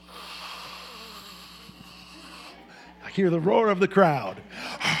Hear the roar of the crowd.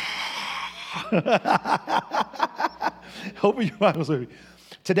 Open your Bibles with me.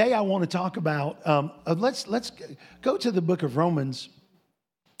 Today I want to talk about, let's go to the book of Romans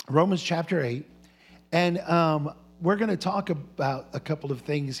chapter 8. And we're going to talk about a couple of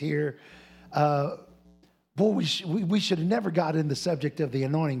things here. We should have never got in the subject of the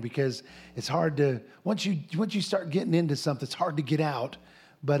anointing, because it's hard to, once you start getting into something, it's hard to get out.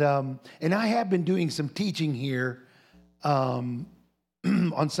 But, and I have been doing some teaching here on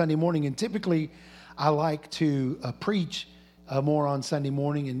Sunday morning, and typically I like to preach more on Sunday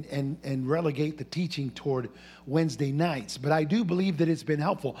morning and relegate the teaching toward Wednesday nights. But I do believe that it's been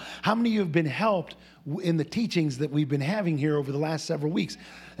helpful. How many of you have been helped in the teachings that we've been having here over the last several weeks?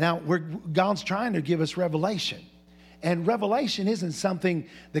 Now, God's trying to give us revelation. And revelation isn't something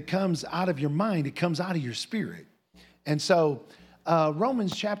that comes out of your mind. It comes out of your spirit. And so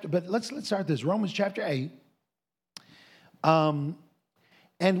Romans chapter, but let's start this. Romans chapter 8. And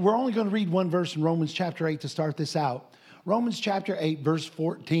we're only going to read one verse in Romans chapter 8 to start this out. Romans chapter 8, verse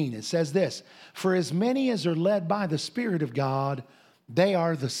 14, it says this: "For as many as are led by the Spirit of God, they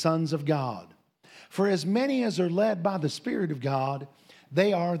are the sons of God. For as many as are led by the Spirit of God,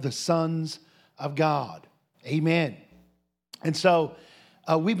 they are the sons of God." Amen. And so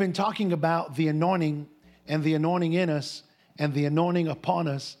we've been talking about the anointing and the anointing in us and the anointing upon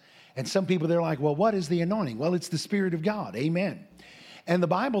us. And some people, they're like, well, what is the anointing? Well, it's the Spirit of God. Amen. And the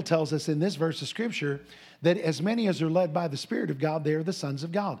Bible tells us in this verse of Scripture that as many as are led by the Spirit of God, they are the sons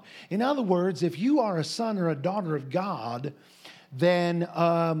of God. In other words, if you are a son or a daughter of God, then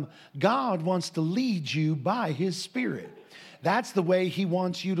God wants to lead you by His Spirit. That's the way He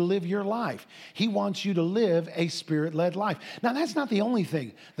wants you to live your life. He wants you to live a Spirit-led life. Now, that's not the only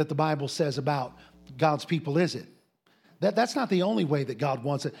thing that the Bible says about God's people, is it? That's not the only way that God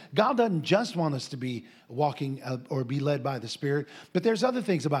wants it. God doesn't just want us to be walking or be led by the Spirit, but there's other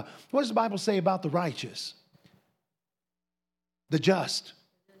things about. What does the Bible say about the righteous? The just.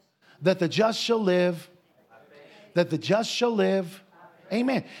 That the just shall live. That the just shall live.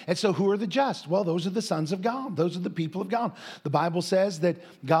 Amen. And so who are the just? Well, those are the sons of God. Those are the people of God. The Bible says that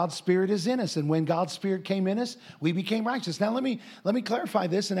God's Spirit is in us. And when God's Spirit came in us, we became righteous. Now, let me clarify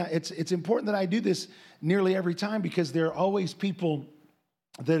this. And it's important that I do this nearly every time, because there are always people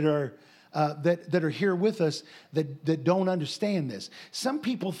that are that are here with us that don't understand this. Some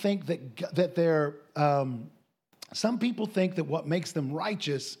people think some people think that what makes them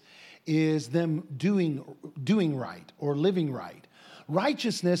righteous is them doing right or living right.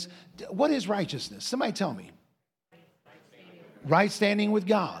 Righteousness, what is righteousness? Somebody tell me. Right standing with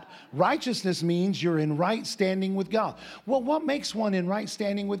God. Righteousness means you're in right standing with God. Well, what makes one in right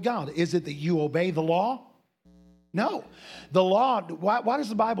standing with God? Is it that you obey the law? No. The law, why does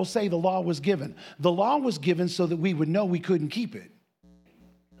the Bible say the law was given? The law was given so that we would know we couldn't keep it.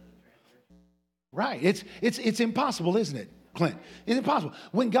 Right. It's impossible, isn't it, Clint? It's impossible.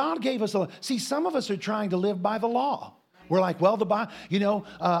 When God gave us a law, see, some of us are trying to live by the law. We're like, well,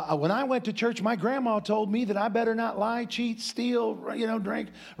 when I went to church, my grandma told me that I better not lie, cheat, steal, drink,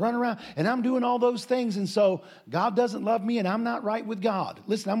 run around. And I'm doing all those things. And so God doesn't love me and I'm not right with God.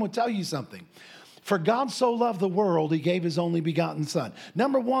 Listen, I'm going to tell you something. For God so loved the world, He gave His only begotten Son.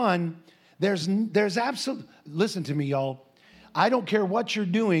 Number one, there's listen to me, y'all. I don't care what you're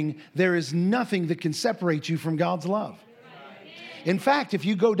doing. There is nothing that can separate you from God's love. In fact, if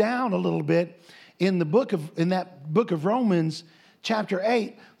you go down a little bit, in that book of Romans, chapter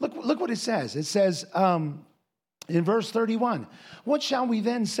 8, look what it says. It says in verse 31, "What shall we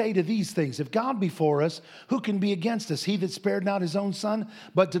then say to these things? If God be for us, who can be against us? He that spared not His own Son,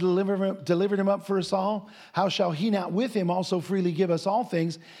 but delivered him up for us all, how shall He not with Him also freely give us all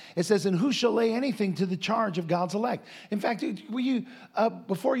things?" It says, "And who shall lay anything to the charge of God's elect?" In fact, will you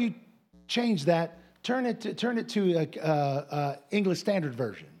before you change that, turn it to English Standard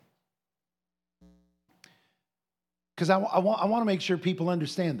Version. Because I want to make sure people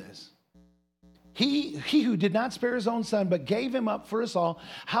understand this. He who did not spare His own Son, but gave Him up for us all,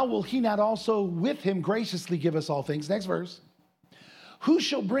 how will He not also with Him graciously give us all things? Next verse. "Who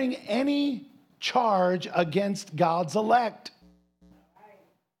shall bring any charge against God's elect?"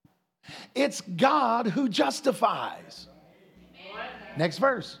 It's God who justifies. Next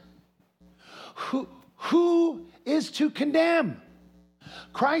verse. Who is to condemn?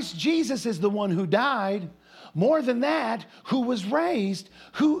 Christ Jesus is the one who died. More than that, who was raised,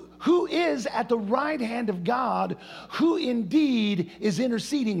 who is at the right hand of God, who indeed is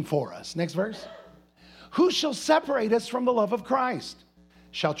interceding for us. Next verse. "Who shall separate us from the love of Christ?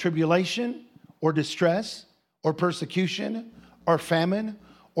 Shall tribulation or distress or persecution or famine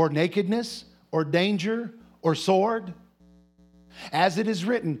or nakedness or danger or sword? As it is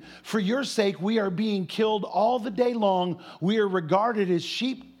written, for your sake we are being killed all the day long. We are regarded as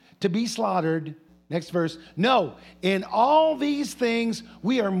sheep to be slaughtered. Next verse. No, in all these things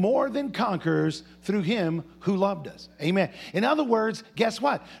we are more than conquerors through him who loved us. Amen. In other words, guess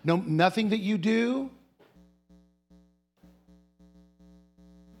what? No, nothing that you do,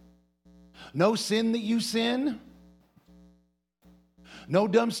 no sin that you sin, no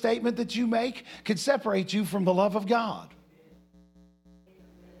dumb statement that you make can separate you from the love of God.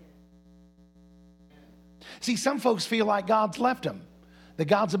 See, some folks feel like God's left them, that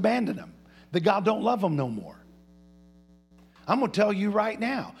God's abandoned them, that God don't love them no more. I'm going to tell you right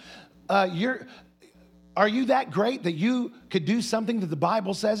now, are you that great that you could do something that the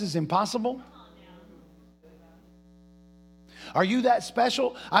Bible says is impossible? Are you that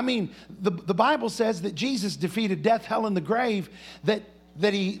special? I mean, the Bible says that Jesus defeated death, hell, and the grave,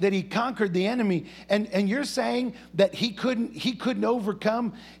 that he conquered the enemy, and you're saying that he couldn't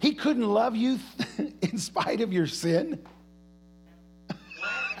overcome, he couldn't love you in spite of your sin?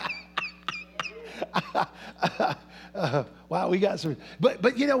 Wow, we got some,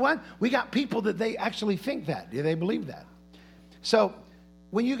 but you know what? We got people that they actually think that, they believe that. So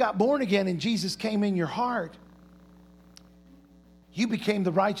when you got born again and Jesus came in your heart, you became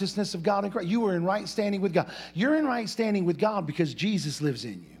the righteousness of God in Christ. You were in right standing with God. You're in right standing with God because Jesus lives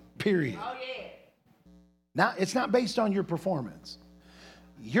in you, period. Oh, yeah. Now, it's not based on your performance.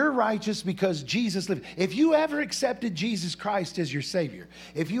 You're righteous because Jesus lived. If you ever accepted Jesus Christ as your Savior,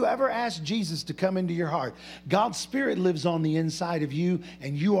 if you ever asked Jesus to come into your heart, God's Spirit lives on the inside of you,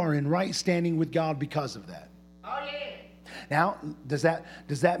 and you are in right standing with God because of that. Oh, yeah. Now, does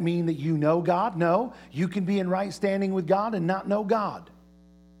that mean that you know God? No. You can be in right standing with God and not know God.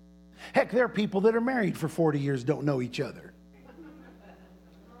 Heck, there are people that are married for 40 years don't know each other.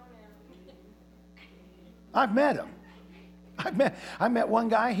 I've met them. I met one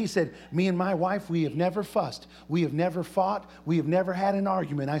guy, he said, me and my wife, we have never fussed. We have never fought. We have never had an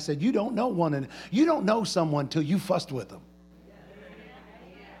argument. I said, you don't know you don't know someone till you fussed with them.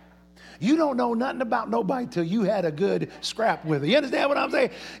 You don't know nothing about nobody till you had a good scrap with them. You understand what I'm saying?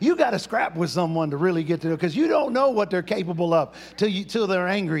 You got to scrap with someone to really get to know, because you don't know what they're capable of till they're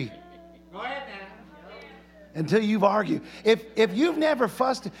angry. Go ahead now. Until you've argued. If you've never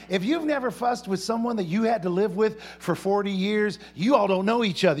fussed with someone that you had to live with for 40 years, you all don't know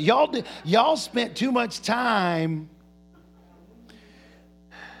each other. Y'all spent too much time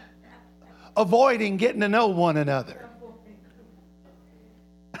avoiding getting to know one another.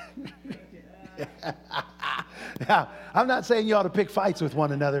 Now, I'm not saying you ought to pick fights with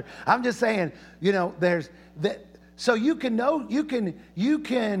one another. I'm just saying, there's that. So you can know,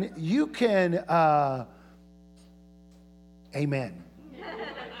 amen.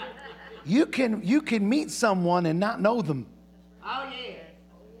 You can meet someone and not know them. Oh yeah.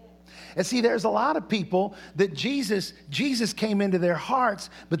 And see, there's a lot of people that Jesus came into their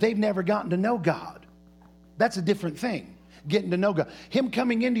hearts, but they've never gotten to know God. That's a different thing. Getting to know God. Him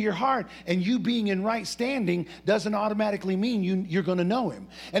coming into your heart and you being in right standing doesn't automatically mean you're going to know him.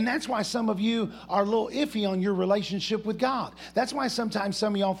 And that's why some of you are a little iffy on your relationship with God. That's why sometimes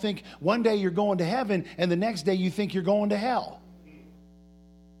some of y'all think one day you're going to heaven and the next day you think you're going to hell.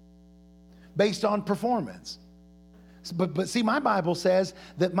 Based on performance. But see, my Bible says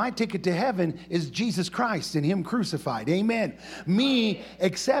that my ticket to heaven is Jesus Christ and him crucified. Amen. Me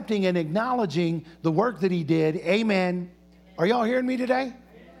accepting and acknowledging the work that he did. Amen. Are y'all hearing me today?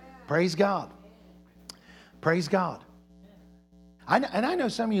 Praise God. Praise God. I know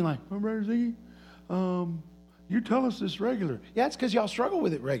some of you are like, well, Brother Ziggy, you tell us this regular. Yeah, it's because y'all struggle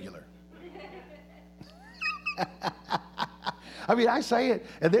with it regular. I mean, I say it,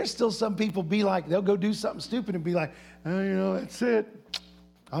 and there's still some people be like, they'll go do something stupid and be like, oh, that's it.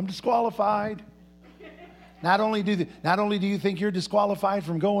 I'm disqualified. Not only do you think you're disqualified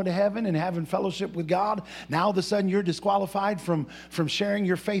from going to heaven and having fellowship with God, now all of a sudden you're disqualified from sharing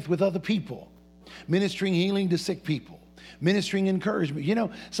your faith with other people, ministering healing to sick people, ministering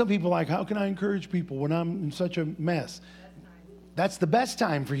encouragement. Some people are like, how can I encourage people when I'm in such a mess? That's the best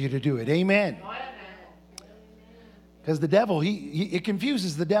time for you to do it. Amen. Because the devil, it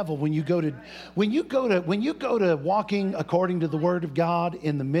confuses the devil when you go to walking according to the word of God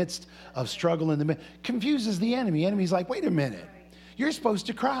in the midst of struggle, confuses the enemy. The enemy's like, wait a minute, you're supposed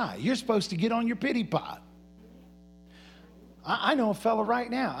to cry. You're supposed to get on your pity pot. I know a fella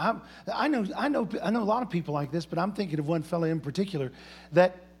right now. I know a lot of people like this, but I'm thinking of one fella in particular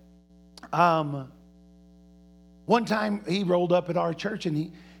that one time he rolled up at our church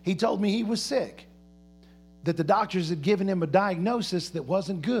and he told me he was sick. That the doctors had given him a diagnosis that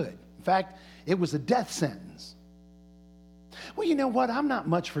wasn't good. In fact, it was a death sentence. Well, you know what? I'm not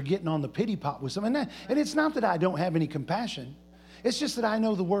much for getting on the pity pot with someone. And it's not that I don't have any compassion. It's just that I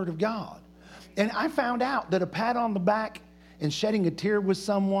know the Word of God. And I found out that a pat on the back and shedding a tear with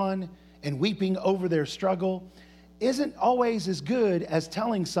someone and weeping over their struggle isn't always as good as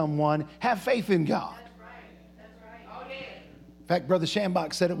telling someone, have faith in God. That's right. Oh, yeah. In fact, Brother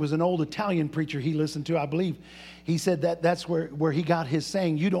Schambach said it was an old Italian preacher he listened to, I believe. He said that's where he got his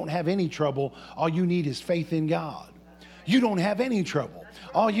saying, you don't have any trouble. All you need is faith in God. You don't have any trouble.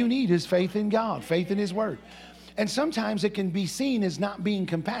 All you need is faith in God, faith in His Word. And sometimes it can be seen as not being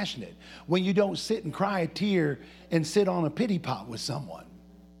compassionate when you don't sit and cry a tear and sit on a pity pot with someone.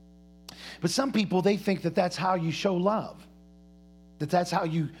 But some people, they think that that's how you show love, that that's how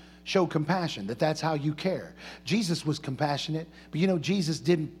you show compassion, that that's how you care. Jesus was compassionate, but you know, Jesus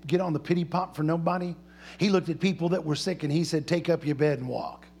didn't get on the pity pot for nobody. He looked at people that were sick and He said, take up your bed and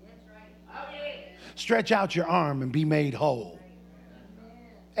walk. That's right. Oh, yeah. Stretch out your arm and be made whole.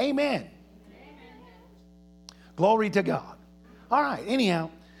 Amen. Glory to God. All right, anyhow,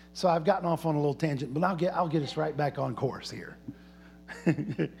 so I've gotten off on a little tangent, but I'll get us right back on course here.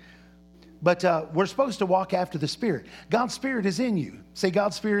 But we're supposed to walk after the Spirit. God's Spirit is in you. Say,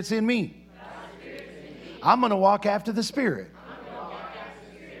 God's Spirit's in me. I'm going to walk after the Spirit.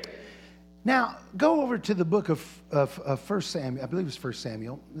 Now, go over to the book of 1 Samuel. I believe it's 1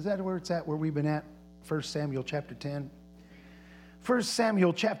 Samuel. Is that where it's at, where we've been at? 1 Samuel chapter 10. 1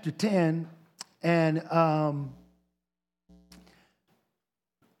 Samuel chapter 10. And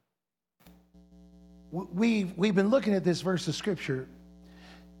we've been looking at this verse of Scripture.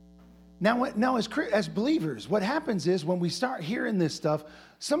 Now as believers, what happens is when we start hearing this stuff,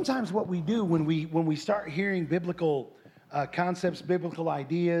 sometimes what we do when we start hearing biblical concepts, biblical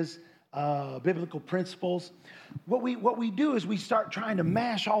ideas, biblical principles, what we do is we start trying to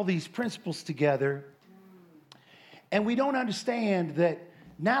mash all these principles together, and we don't understand that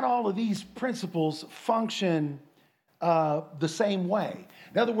not all of these principles function the same way.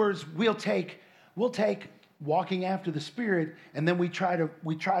 In other words, we'll take walking after the Spirit, and then we try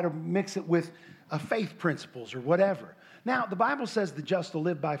to mix it with faith principles or whatever. Now, the Bible says the just will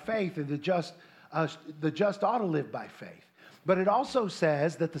live by faith, and the just ought to live by faith. But it also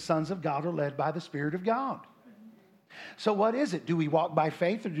says that the sons of God are led by the Spirit of God. So what is it? Do we walk by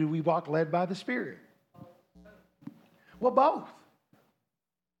faith or do we walk led by the Spirit? Well, both.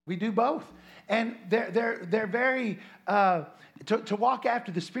 We do both. And they're very, to walk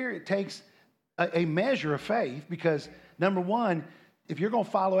after the Spirit takes a measure of faith, because number one, if you're going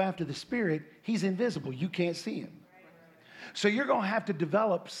to follow after the Spirit, He's invisible. You can't see Him. So you're going to have to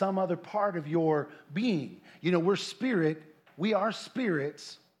develop some other part of your being. You know, we are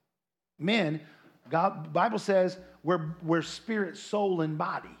spirits, men. God, the Bible says we're spirit, soul, and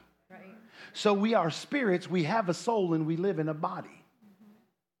body. Right. So we are spirits, we have a soul, and we live in a body.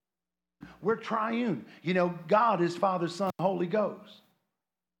 We're triune. You know, God is Father, Son, Holy Ghost.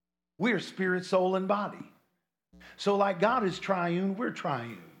 We're spirit, soul, and body. So like God is triune, we're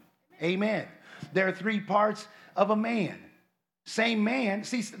triune. Amen. There are three parts of a man. Same man.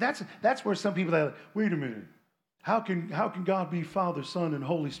 See, that's where some people are like, wait a minute. How can God be Father, Son, and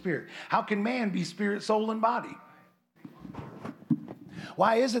Holy Spirit? How can man be spirit, soul, and body?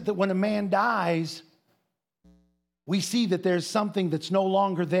 Why is it that when a man dies, we see that there's something that's no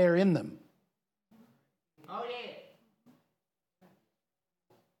longer there in them? Oh, yeah.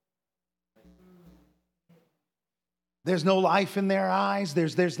 There's no life in their eyes.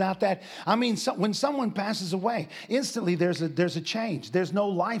 There's not that. I mean, when someone passes away, instantly there's a change. There's no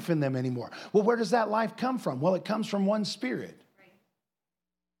life in them anymore. Well, where does that life come from? Well, it comes from one spirit.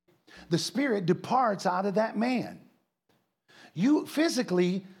 The spirit departs out of that man. You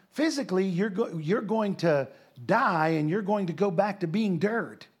physically, you're going to die and you're going to go back to being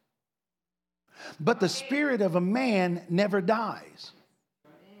dirt. But the spirit of a man never dies.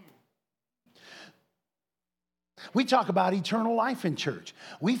 We talk about eternal life in church.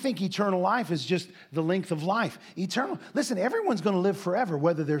 We think eternal life is just the length of life. Listen, everyone's going to live forever,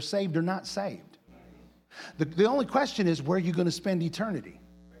 whether they're saved or not saved. The only question is, where are you going to spend eternity?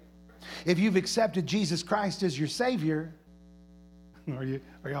 If you've accepted Jesus Christ as your Savior, are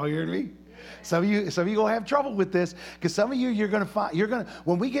y'all hearing me? Some of you gonna have trouble with this, because some of you, you're gonna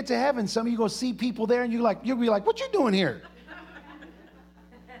when we get to heaven, some of you gonna see people there, and you'll be like, what you doing here?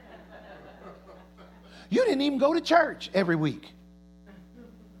 You didn't even go to church every week.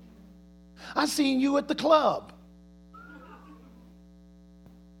 I seen you at the club.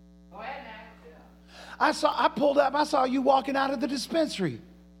 I pulled up, I saw you walking out of the dispensary.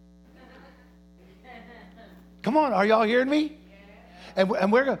 Come on, are y'all hearing me?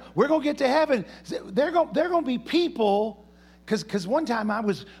 And we're going to get to heaven. They're going to be people, because one time I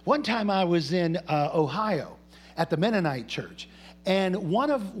was in Ohio at the Mennonite church, and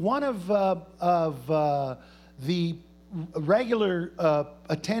one of the regular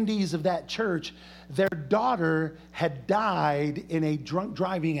attendees of that church, their daughter had died in a drunk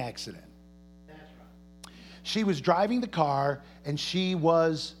driving accident. She was driving the car and she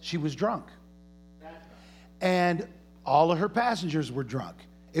was drunk. And all of her passengers were drunk.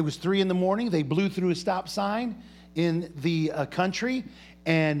 It was 3 a.m. They blew through a stop sign in the country,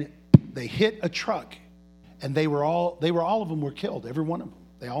 and they hit a truck, and all of them were killed. Every one of them.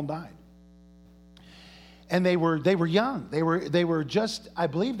 They all died. And they were young. They were just, I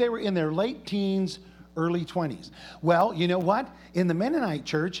believe they were in their late teens, early 20s. Well, you know what? In the Mennonite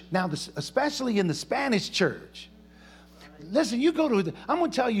church, now especially in the Spanish church, listen, I'm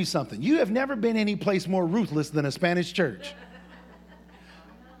going to tell you something. You have never been any place more ruthless than a Spanish church.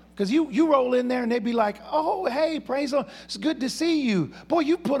 Because you roll in there and they'd be like, oh, hey, praise the Lord. It's good to see you. Boy,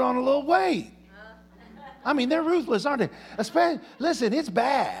 you put on a little weight. I mean, they're ruthless, aren't they? Listen, it's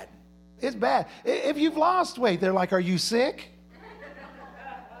bad. It's bad. If you've lost weight, they're like, are you sick?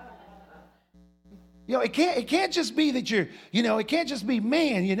 It can't just be that it can't just be,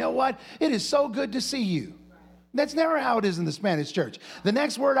 man, you know what? It is so good to see you. That's never how it is in the Spanish church. The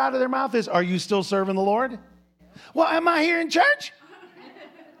next word out of their mouth is, are you still serving the Lord? Well, am I here in church?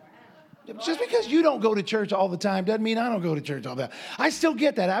 Just because you don't go to church all the time doesn't mean I don't go to church all the time. I still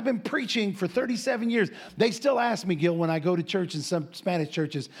get that. I've been preaching for 37 years. They still ask me, Gil, when I go to church in some Spanish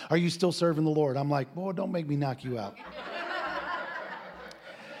churches, are you still serving the Lord? I'm like, boy, don't make me knock you out.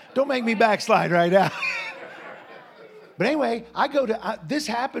 Don't make me backslide right now. But anyway, this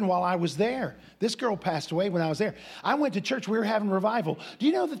happened while I was there. This girl passed away when I was there. I went to church. We were having revival. Do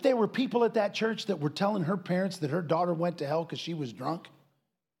you know that there were people at that church that were telling her parents that her daughter went to hell because she was drunk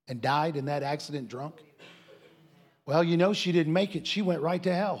and died in that accident drunk? Well, she didn't make it. She went right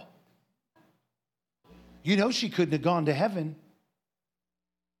to hell. She couldn't have gone to heaven.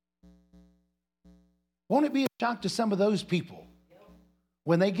 Won't it be a shock to some of those people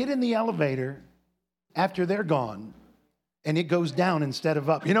when they get in the elevator after they're gone and it goes down instead of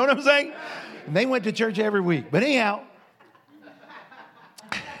up? You know what I'm saying? And they went to church every week. But anyhow,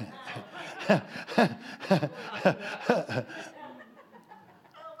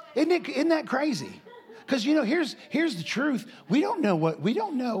 isn't that crazy? Because here's the truth. We don't know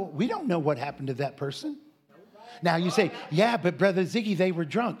what happened to that person. Now you say, yeah, but Brother Ziggy, they were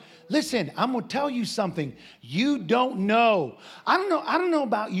drunk. Listen, I'm going to tell you something. You don't know. I don't know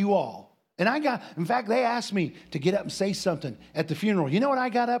about you all. And in fact, they asked me to get up and say something at the funeral. You know what I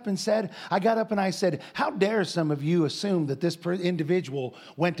got up and said? I got up and I said, how dare some of you assume that this individual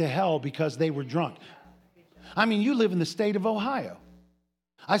went to hell because they were drunk? I mean, you live in the state of Ohio.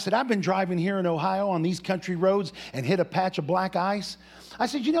 I said, I've been driving here in Ohio on these country roads and hit a patch of black ice. I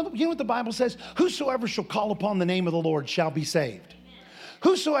said, you know what the Bible says? Whosoever shall call upon the name of the Lord shall be saved.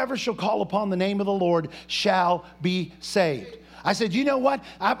 Whosoever shall call upon the name of the Lord shall be saved. I said, you know what?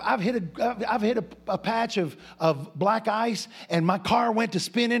 I've hit a patch of black ice, and my car went to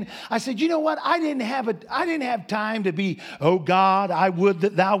spinning. I said, you know what? I didn't have time to be, oh God, I would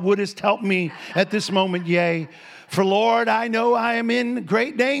that thou wouldest help me at this moment, yea. For Lord, I know I am in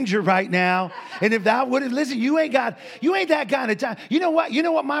great danger right now. And if thou wouldest listen, you ain't that kind of time. You know what? You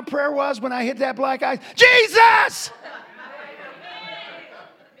know what my prayer was when I hit that black ice? Jesus!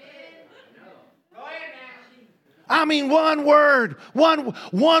 I mean, one word,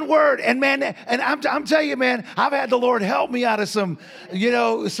 and man, and I'm telling you, man, I've had the Lord help me out of some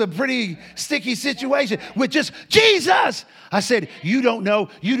pretty sticky situation with just Jesus. I said, you don't know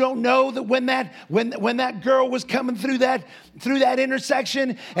that when that girl was coming through that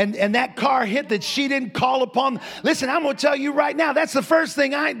intersection and that car hit that she didn't call upon. Listen, I'm going to tell you right now, that's the first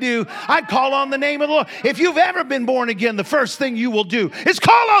thing I'd do. I'd call on the name of the Lord. If you've ever been born again, the first thing you will do is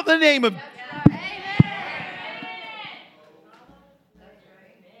call on the name of.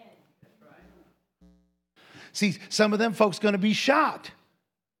 See, some of them folks going to be shocked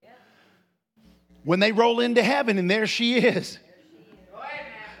when they roll into heaven and there she is,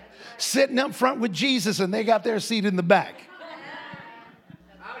 sitting up front with Jesus, and they got their seat in the back.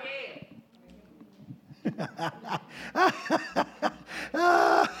 Well,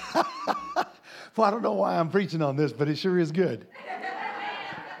 I don't know why I'm preaching on this, but it sure is good.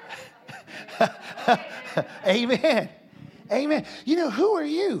 Amen. Amen. Who are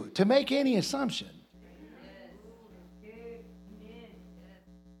you to make any assumption?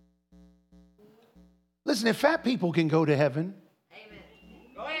 Listen, if fat people can go to heaven,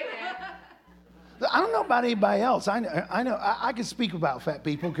 I don't know about anybody else. I know I can speak about fat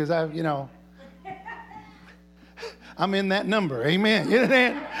people because I'm in that number. Amen. You know what I'm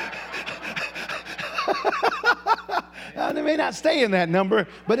saying? I may not stay in that number,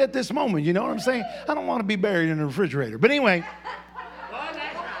 but at this moment, you know what I'm saying? I don't want to be buried in a refrigerator. But anyway.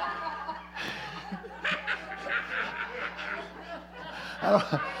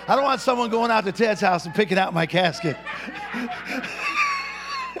 I don't want someone going out to Ted's house and picking out my casket.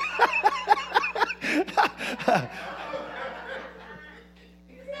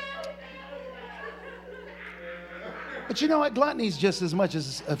 But you know what? Gluttony is just as much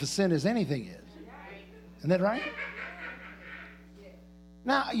of a sin as anything is. Isn't that right?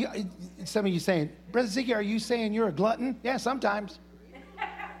 Now, some of you saying, Brother Ziggy, are you saying you're a glutton? Yeah, sometimes.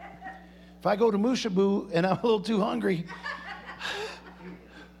 If I go to Mushabu and I'm a little too hungry,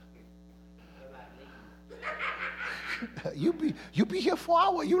 you be here for an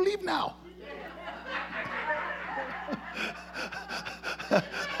hour. You leave now.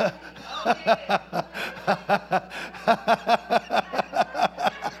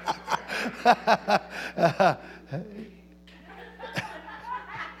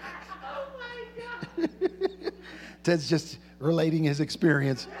 Ted's just relating his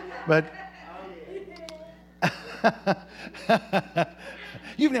experience, but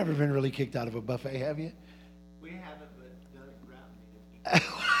you've never been really kicked out of a buffet, have you? We haven't, but Doug Brown did.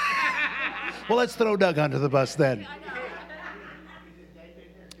 Well, let's throw Doug under the bus then.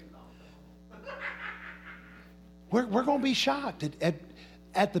 We're going to be shocked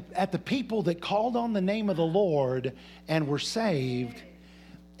at the people that called on the name of the Lord and were saved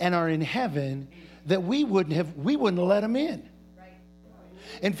and are in heaven, that we wouldn't have let them in.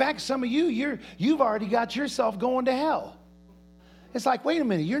 In fact, some of you've already got yourself going to hell. It's like, wait a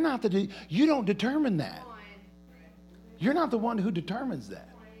minute, you don't determine that. You're not the one who determines that.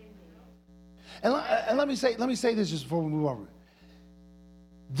 And let me say this just before we move on.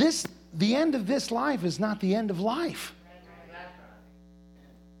 The end of this life is not the end of life.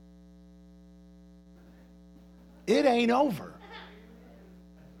 It ain't over.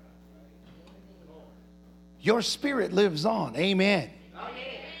 Your spirit lives on. Amen.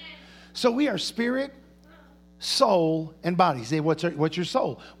 So we are spirit, soul, and body. Say, what's your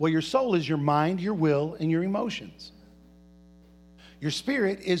soul? Well, your soul is your mind, your will, and your emotions. Your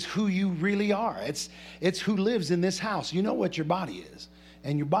spirit is who you really are. It's who lives in this house. You know what your body is.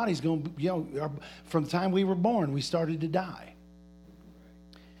 And your body's going to, from the time we were born, we started to die.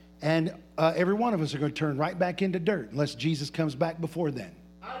 And every one of us are going to turn right back into dirt unless Jesus comes back before then.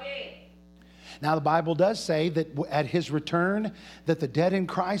 Now, the Bible does say that at his return, that the dead in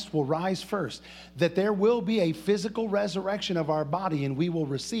Christ will rise first, that there will be a physical resurrection of our body, and we will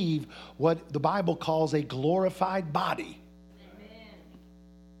receive what the Bible calls a glorified body.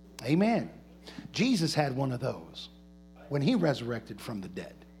 Amen. Amen. Jesus had one of those when he resurrected from the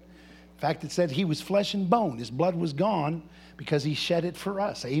dead. In fact, it said he was flesh and bone. His blood was gone because he shed it for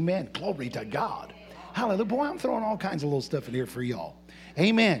us. Amen. Glory to God. Hallelujah. Boy, I'm throwing all kinds of little stuff in here for y'all.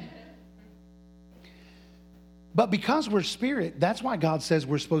 Amen. But because we're spirit, that's why God says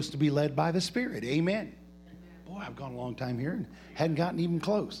we're supposed to be led by the Spirit. Amen. Boy, I've gone a long time here and hadn't gotten even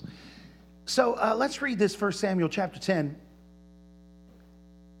close. So let's read this 1 Samuel chapter 10,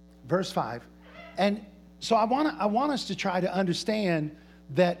 verse 5. And so I want us to try to understand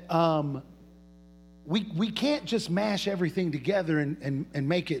that we can't just mash everything together and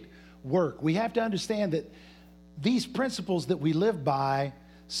make it work. We have to understand that these principles that we live by,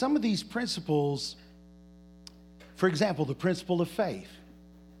 some of these principles, for example, the principle of faith.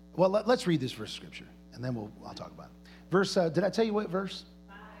 Well, let's read this verse of scripture, and then I'll talk about it. Verse, did I tell you what verse?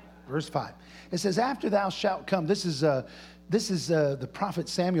 5. Verse 5. It says, after thou shalt come, this is the prophet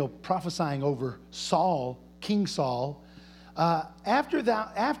Samuel prophesying over Saul, King Saul. After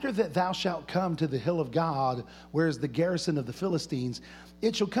that thou shalt come to the hill of God, where is the garrison of the Philistines,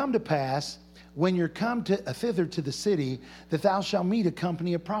 it shall come to pass, when you're come thither to the city, that thou shalt meet a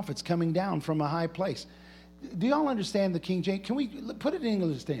company of prophets coming down from a high place. Do y'all understand the King James? Can we put it in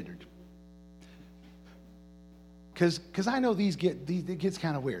English Standard? Because I know it gets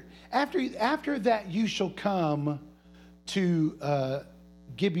kind of weird. After that you shall come to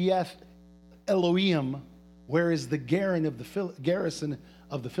Gibeath Elohim, where is the garrison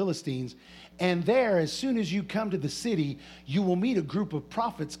of the Philistines. And there, as soon as you come to the city, you will meet a group of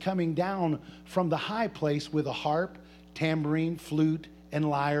prophets coming down from the high place with a harp, tambourine, flute, and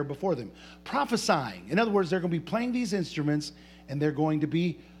lyre before them, prophesying. In other words, they're going to be playing these instruments, and they're going to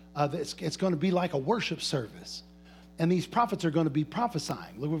be, it's going to be like a worship service. And these prophets are going to be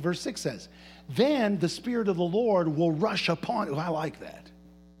prophesying. Look what verse 6 says. Then the Spirit of the Lord will rush upon, I like that.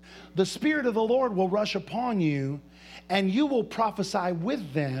 the Spirit of the Lord will rush upon you, and you will prophesy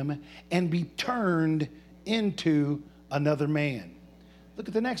with them and be turned into another man. Look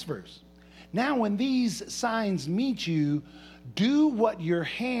at the next verse. Now, when these signs meet you, do what your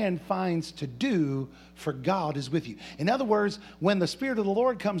hand finds to do, for God is with you. In other words, when the Spirit of the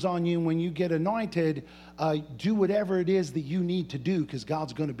Lord comes on you, when you get anointed, do whatever it is that you need to do, because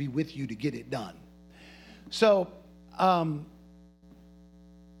God's going to be with you to get it done. So,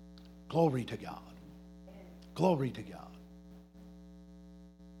 glory to God. Glory to God.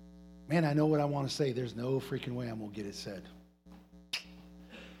 Man, I know what I want to say. There's no freaking way I'm going to get it said.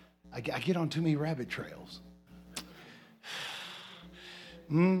 I get on too many rabbit trails.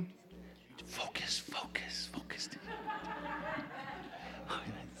 Focus.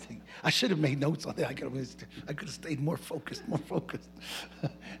 I should have made notes on that. I could have stayed more focused.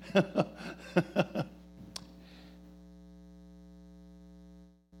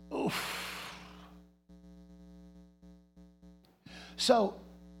 Oof. So,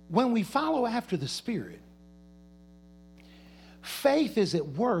 when we follow after the Spirit, faith is at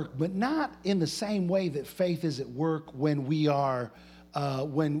work, but not in the same way that faith is at work when we are,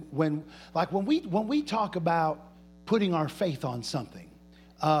 when we talk about putting our faith on something,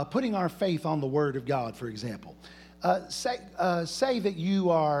 putting our faith on the Word of God, for example. Say that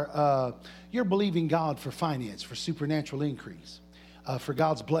you're believing God for finance, for supernatural increase, for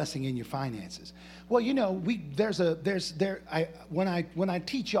God's blessing in your finances. Well, you know, when I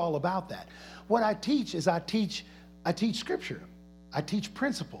teach y'all about that, what I teach is I teach Scripture. I teach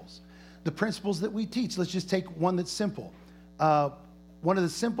principles. The principles that we teach, let's just take one that's simple. One of the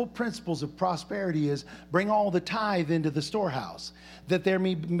simple principles of prosperity is bring all the tithe into the storehouse, that there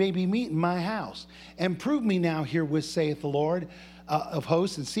may be meat in my house. And prove me now herewith, saith the Lord of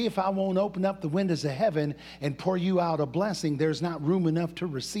hosts, and see if I won't open up the windows of heaven and pour you out a blessing there's not room enough to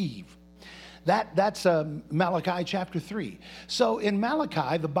receive. That's Malachi chapter 3. So in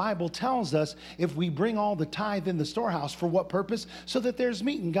Malachi, the Bible tells us if we bring all the tithe in the storehouse, for what purpose? So that there's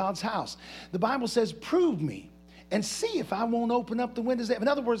meat in God's house. The Bible says, prove me and see if I won't open up the windows. In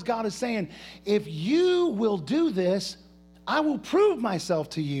other words, God is saying, if you will do this, I will prove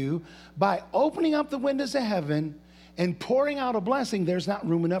myself to you by opening up the windows of heaven and pouring out a blessing there's not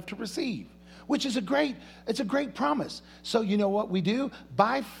room enough to receive, which is a great promise. So you know what we do?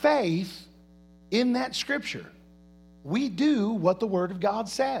 By faith in that scripture, we do what the Word of God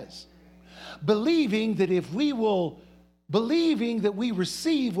says, believing that we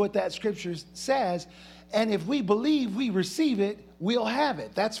receive what that scripture says, and if we believe we receive it, we'll have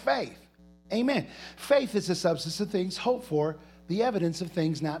it. That's faith. Amen. Faith is the substance of things hoped for, the evidence of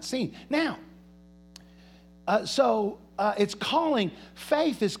things not seen. Now,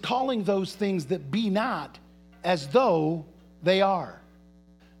 faith is calling those things that be not as though they are.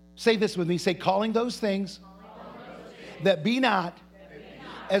 Say this with me. Say, calling those things that be not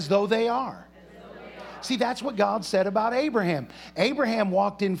as though they are. See, that's what God said about Abraham. Abraham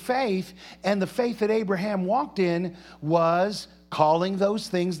walked in faith, and the faith that Abraham walked in was calling those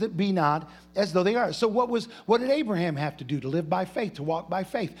things that be not as though they are. So what did Abraham have to do to live by faith, to walk by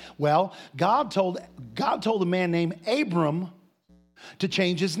faith? Well, God told a man named Abram to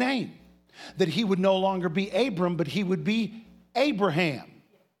change his name, that he would no longer be Abram, but he would be Abraham.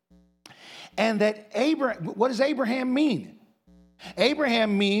 And that what does Abraham mean?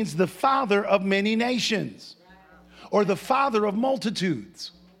 Abraham means the father of many nations, or the father of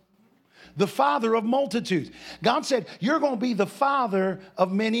multitudes. The father of multitudes. God said, you're going to be the father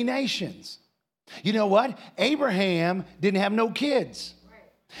of many nations. You know what? Abraham didn't have no kids.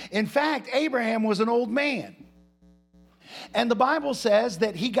 In fact, Abraham was an old man. And the Bible says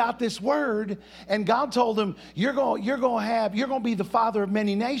that he got this word, and God told him, you're going to be the father of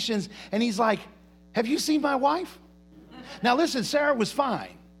many nations. And he's like, have you seen my wife? Now listen, Sarah was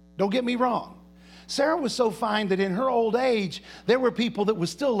fine. Don't get me wrong. Sarah was so fine that in her old age, there were people that was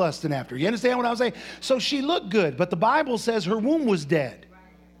still lusting after her. You understand what I'm saying? So she looked good, but the Bible says her womb was dead.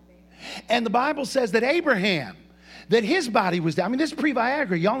 And the Bible says that Abraham, that his body was dead. I mean, this is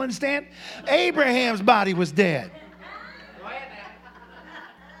pre-Viagra. Y'all understand? Abraham's body was dead.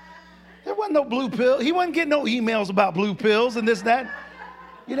 There wasn't no blue pill. He wasn't getting no emails about blue pills and this, that.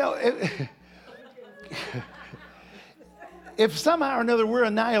 You know, if somehow or another we're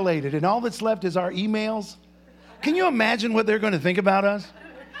annihilated and all that's left is our emails, can you imagine what they're going to think about us?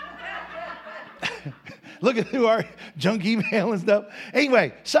 Look at through our junk email and stuff.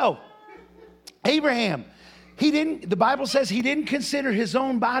 Anyway, so Abraham, the Bible says he didn't consider his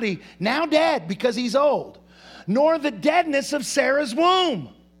own body now dead because he's old, nor the deadness of Sarah's womb.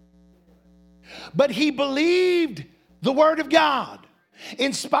 But he believed the word of God.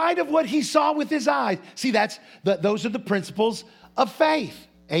 In spite of what he saw with his eyes. See, those are the principles of faith.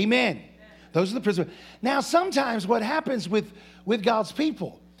 Amen. Those are the principles. Now, sometimes what happens with God's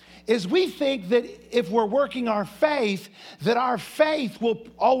people is we think that if we're working our faith, that our faith will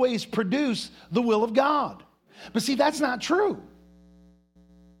always produce the will of God. But see, that's not true.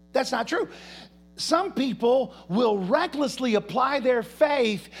 That's not true. Some people will recklessly apply their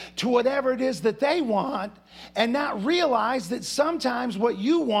faith to whatever it is that they want and not realize that sometimes what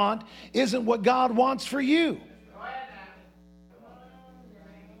you want isn't what God wants for you.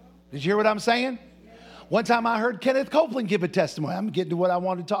 Did you hear what I'm saying? One time I heard Kenneth Copeland give a testimony. I'm getting to what I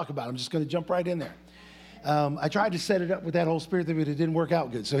wanted to talk about. I'm just going to jump right in there. I tried to set it up with that whole spirit thing, but it didn't work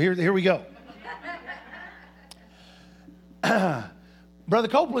out good. So here we go. Brother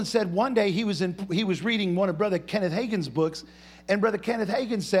Copeland said one day he was reading one of Brother Kenneth Hagin's books, and Brother Kenneth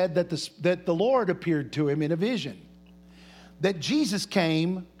Hagin said that the Lord appeared to him in a vision. That Jesus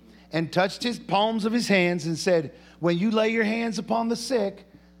came and touched his palms of his hands and said, when you lay your hands upon the sick,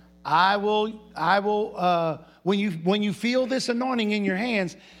 I will, when you feel this anointing in your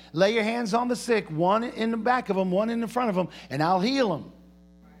hands, lay your hands on the sick, one in the back of them, one in the front of them, and I'll heal them.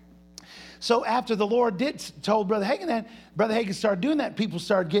 So after the Lord told Brother Hagin that, Brother Hagin started doing that, people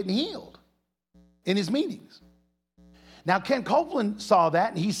started getting healed in his meetings. Now, Ken Copeland saw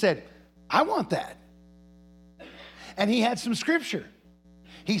that, and he said, I want that. And he had some scripture.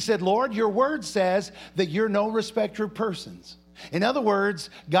 He said, Lord, your word says that you're no respecter of persons. In other words,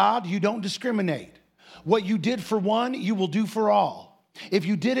 God, you don't discriminate. What you did for one, you will do for all. If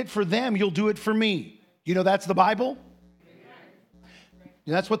you did it for them, you'll do it for me. You know, that's the Bible.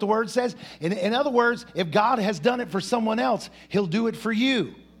 That's what the word says. In other words, if God has done it for someone else, he'll do it for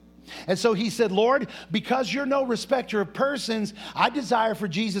you. And so he said, Lord, because you're no respecter of persons, I desire for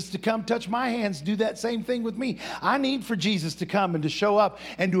Jesus to come touch my hands, do that same thing with me. I need for Jesus to come and to show up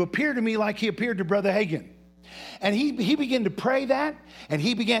and to appear to me like he appeared to Brother Hagin. And he began to pray that, and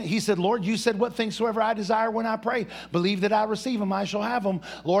he said, Lord, you said what things soever I desire when I pray, believe that I receive them, I shall have them.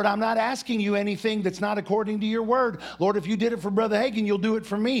 Lord, I'm not asking you anything that's not according to your word. Lord, if you did it for Brother Hagin, you'll do it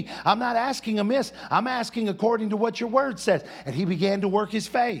for me. I'm not asking amiss. I'm asking according to what your word says. And he began to work his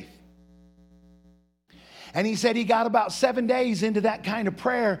faith. And he said he got about 7 days into that kind of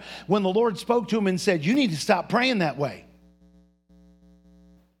prayer when the Lord spoke to him and said, you need to stop praying that way.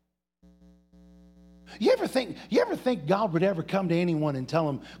 You ever think God would ever come to anyone and tell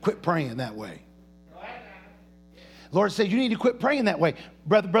them, quit praying that way? Lord said, you need to quit praying that way.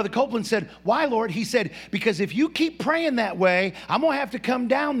 Brother Copeland said, why, Lord? He said, because if you keep praying that way, I'm going to have to come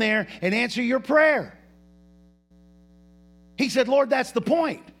down there and answer your prayer. He said, Lord, that's the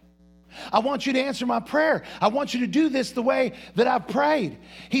point. I want you to answer my prayer. I want you to do this the way that I've prayed.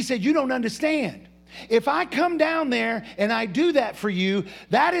 He said, you don't understand. If I come down there and I do that for you,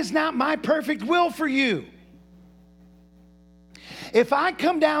 that is not my perfect will for you. If I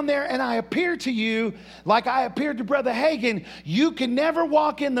come down there and I appear to you like I appeared to Brother Hagin, you can never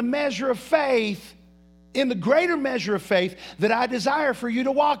walk in the measure of faith, in the greater measure of faith that I desire for you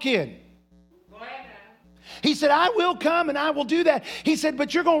to walk in. He said, I will come and I will do that. He said,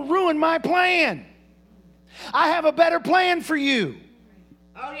 but you're going to ruin my plan. I have a better plan for you.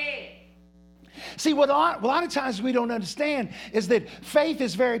 Oh, yeah. See, what a lot of times we don't understand is that faith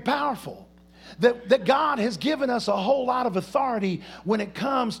is very powerful. That God has given us a whole lot of authority when it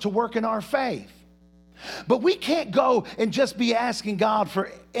comes to working our faith. But we can't go and just be asking God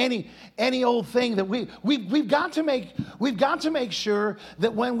for any old thing that we've got to make sure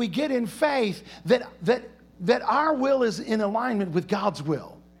that when we get in faith that our will is in alignment with God's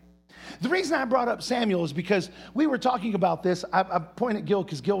will. The reason I brought up Samuel is because we were talking about this. I pointed at Gil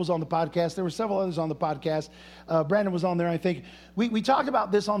because Gil was on the podcast. There were several others on the podcast. Brandon was on there, I think. We talked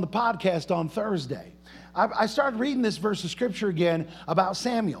about this on the podcast on Thursday. I started reading this verse of scripture again about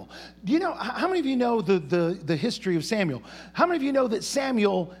Samuel. Do you know, how many of you know the history of Samuel? How many of you know that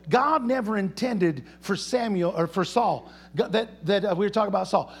Samuel, God never intended for Samuel, or for Saul, that we were talking about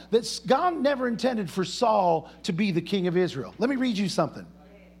Saul, that God never intended for Saul to be the king of Israel. Let me read you something.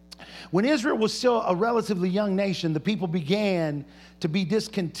 When Israel was still a relatively young nation, the people began to be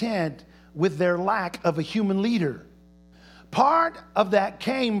discontent with their lack of a human leader. Part of that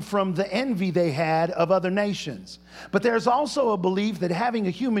came from the envy they had of other nations. But there's also a belief that having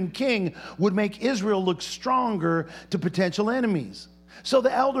a human king would make Israel look stronger to potential enemies. So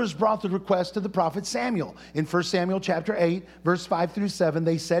the elders brought the request to the prophet Samuel. In 1 Samuel chapter 8, verse 5 through 7,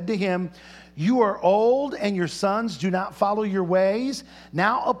 they said to him, you are old and your sons do not follow your ways.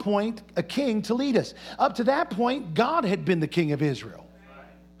 Now appoint a king to lead us. Up to that point, God had been the king of Israel.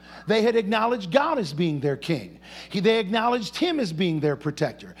 They had acknowledged God as being their king. They acknowledged him as being their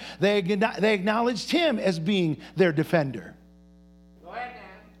protector. They acknowledged him as being their defender. Go ahead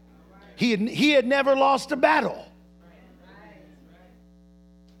now. He had never lost a battle.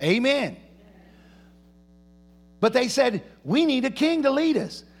 Amen. But they said, we need a king to lead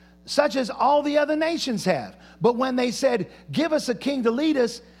us, such as all the other nations have. But when they said, give us a king to lead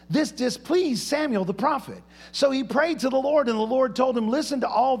us, this displeased Samuel the prophet. So he prayed to the Lord, and the Lord told him, listen to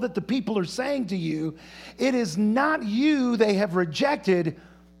all that the people are saying to you. It is not you they have rejected,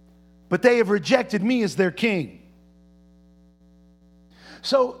 but they have rejected me as their king.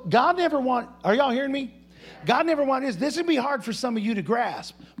 So God never are y'all hearing me? God never wanted this would be hard for some of you to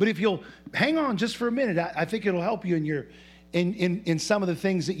grasp, but if you'll hang on just for a minute, I think it'll help you in some of the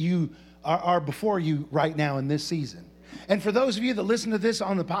things that you are before you right now in this season. And for those of you that listen to this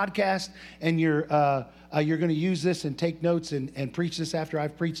on the podcast and you're going to use this and take notes and preach this after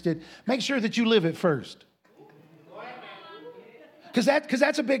I've preached it, make sure that you live it first. Because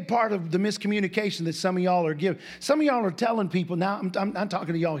that's a big part of the miscommunication that some of y'all are giving. Some of y'all are telling people, now I'm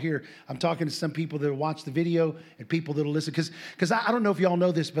talking to y'all here. I'm talking to some people that will watch the video and people that will listen. Because I don't know if y'all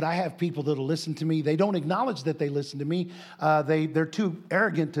know this, but I have people that will listen to me. They don't acknowledge that they listen to me. They're too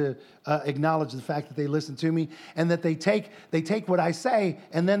arrogant to acknowledge the fact that they listen to me, and that they take what I say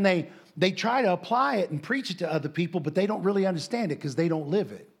and then they try to apply it and preach it to other people, but they don't really understand it because they don't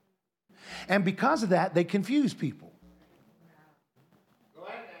live it. And because of that, they confuse people.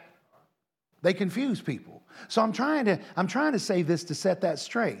 They confuse people. So I'm trying to say this to set that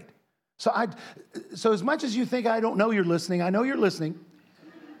straight. So as much as you think I don't know you're listening, I know you're listening.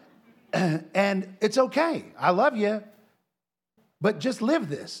 And it's okay. I love you. But just live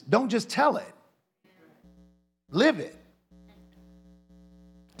this. Don't just tell it. Live it.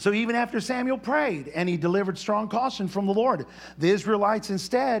 So even after Samuel prayed and he delivered strong caution from the Lord, the Israelites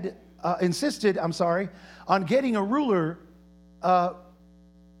insisted on getting a ruler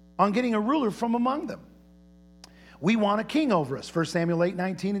from among them. We want a king over us. 1 Samuel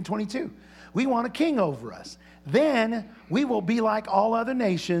 8:19 and 22. We want a king over us. Then we will be like all other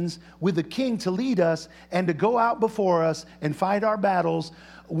nations, with a king to lead us and to go out before us and fight our battles.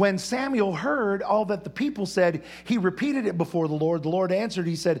 When Samuel heard all that the people said, he repeated it before the Lord. The Lord answered,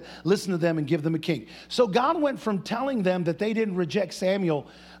 he said, listen to them and give them a king. So God went from telling them that they didn't reject Samuel,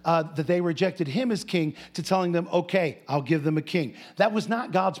 that they rejected him as king, to telling them, okay, I'll give them a king. That was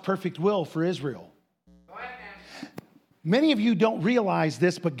not God's perfect will for Israel. Many of you don't realize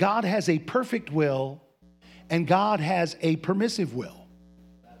this, but God has a perfect will and God has a permissive will.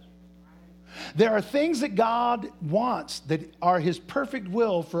 There are things that God wants that are his perfect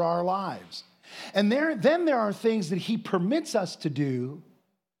will for our lives. And then there are things that he permits us to do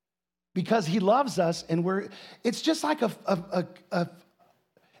because he loves us, and it's just like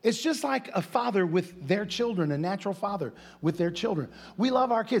it's just like a father with their children, a natural father with their children. We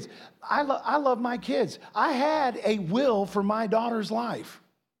love our kids. I love my kids. I had a will for my daughter's life.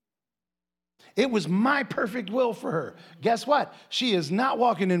 It was my perfect will for her. Guess what? She is not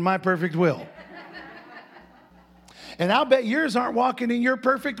walking in my perfect will. And I'll bet yours aren't walking in your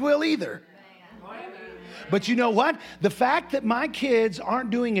perfect will either. But you know what? The fact that my kids aren't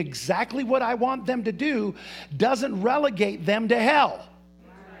doing exactly what I want them to do doesn't relegate them to hell.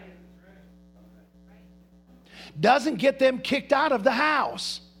 Doesn't get them kicked out of the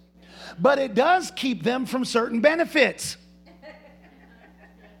house. But it does keep them from certain benefits.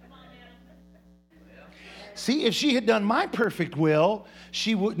 See, if she had done my perfect will,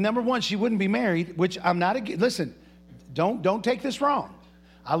 she would, number one, she wouldn't be married, which I'm not against. Listen, don't take this wrong.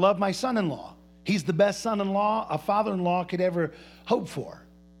 I love my son-in-law. He's the best son-in-law a father-in-law could ever hope for.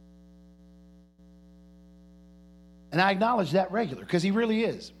 And I acknowledge that regular because he really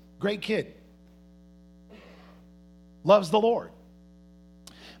is. Great kid. Loves the Lord.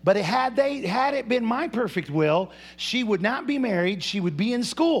 But had it been my perfect will, she would not be married. She would be in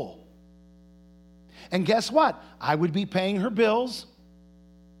school. And guess what? I would be paying her bills.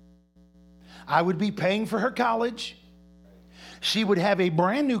 I would be paying for her college. She would have a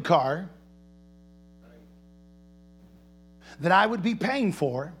brand new car that I would be paying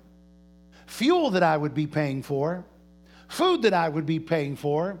for, fuel that I would be paying for, food that I would be paying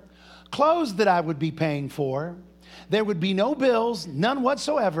for, clothes that I would be paying for. There would be no bills, none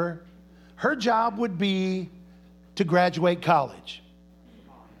whatsoever. Her job would be to graduate college.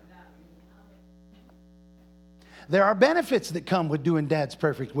 There are benefits that come with doing Dad's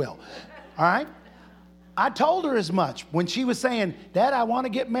perfect will. All right? I told her as much when she was saying, Dad, I want to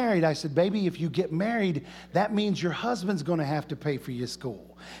get married. I said, baby, if you get married, that means your husband's going to have to pay for your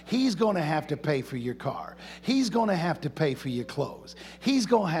school. He's going to have to pay for your car. He's going to have to pay for your clothes. He's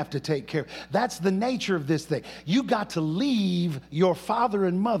going to have to take care. That's the nature of this thing. You got to leave your father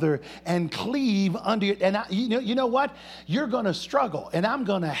and mother and cleave under it. And you know what? You're going to struggle and I'm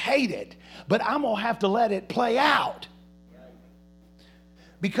going to hate it, but I'm going to have to let it play out.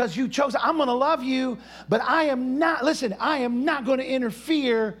 Because you chose, I'm going to love you, but I am not going to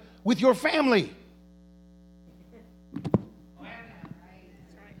interfere with your family.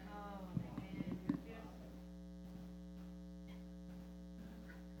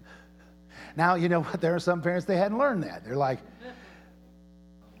 Now, you know what? There are some parents, they hadn't learned that. They're like,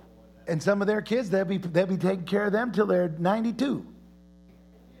 and some of their kids, they'll be taking care of them till they're 92.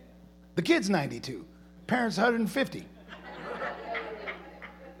 The kid's 92. Parents 150.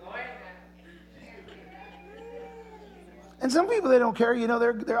 And some people, they don't care, you know,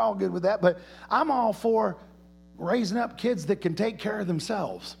 they're all good with that. But I'm all for raising up kids that can take care of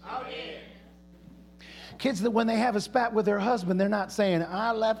themselves. Oh, yeah. Kids that when they have a spat with their husband, they're not saying,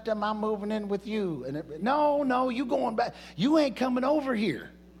 I left him, I'm moving in with you. And no, you going back. You ain't coming over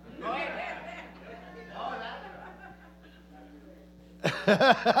here.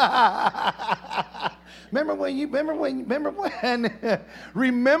 Remember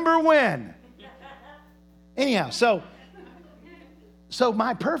when? Anyhow, so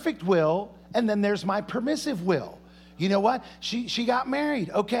my perfect will, and then there's my permissive will. You know what? She got married.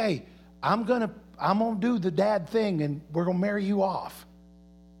 Okay, I'm gonna do the dad thing, and we're gonna marry you off.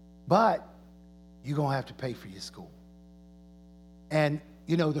 But you're gonna have to pay for your school. And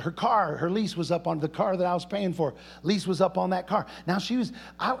you know, her lease was up on the car that I was paying for. Lease was up on that car. Now do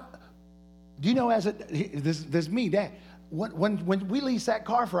you know, this is me, Dad. When we leased that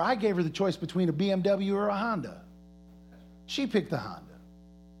car for her, I gave her the choice between a BMW or a Honda. She picked the Honda.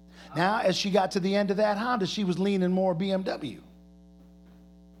 Now, as she got to the end of that Honda, she was leaning more BMW.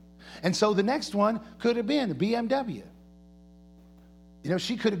 And so the next one could have been a BMW. You know,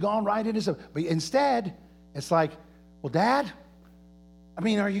 she could have gone right into something. But instead, it's like, well, Dad,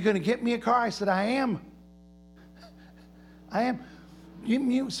 are you going to get me a car? I said, I am.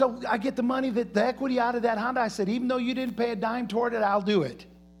 So I get the money, the equity out of that Honda. I said, even though you didn't pay a dime toward it, I'll do it.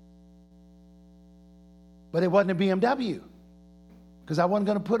 But it wasn't a BMW. Because I wasn't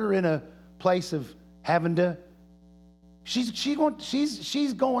going to put her in a place of having to.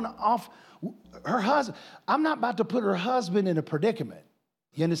 She's going off her husband. I'm not about to put her husband in a predicament.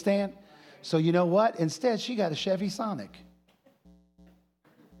 You understand? So you know what? Instead, she got a Chevy Sonic.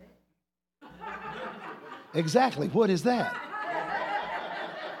 Exactly. What is that?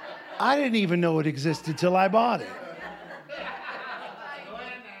 I didn't even know it existed till I bought it.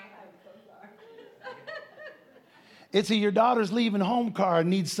 It's your daughter's leaving home car and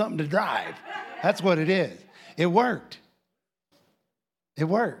needs something to drive. That's what it is. It worked. It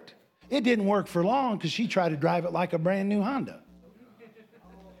worked. It didn't work for long because she tried to drive it like a brand new Honda.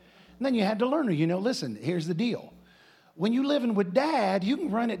 And then you had to learn her, listen, here's the deal. When you're living with Dad, you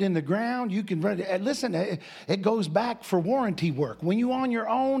can run it in the ground. You can run it. Listen, it goes back for warranty work. When you're on your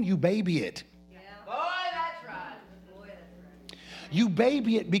own, you baby it. Yeah. Boy, that's right. You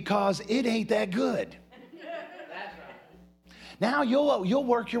baby it because it ain't that good. Now you'll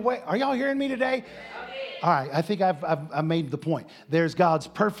work your way. Are y'all hearing me today? All right, I think I've made the point. There's God's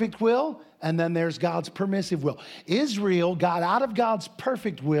perfect will, and then there's God's permissive will. Israel got out of God's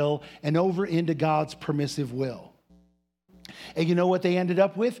perfect will and over into God's permissive will. And you know what they ended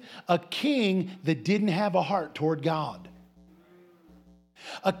up with? A king that didn't have a heart toward God.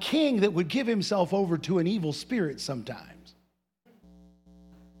 A king that would give himself over to an evil spirit sometimes.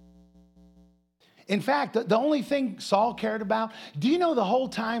 In fact, the only thing Saul cared about, do you know the whole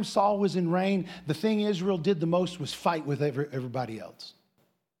time Saul was in reign, the thing Israel did the most was fight with everybody else.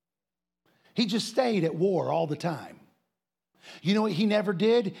 He just stayed at war all the time. You know what he never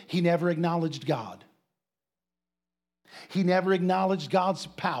did? He never acknowledged God. He never acknowledged God's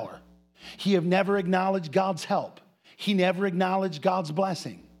power. He have never acknowledged God's help. He never acknowledged God's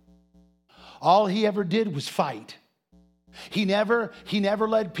blessing. All he ever did was fight. He never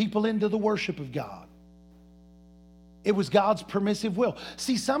led people into the worship of God. It was God's permissive will.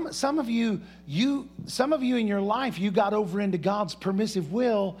 See, some of you in your life, you got over into God's permissive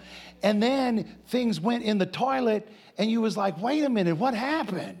will, and then things went in the toilet, and you was like, wait a minute, what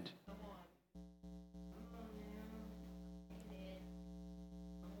happened?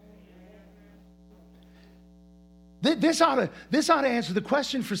 This ought to answer the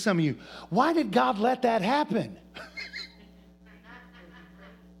question for some of you. Why did God let that happen?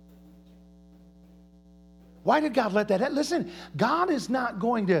 Why did God let that happen? Listen, God is not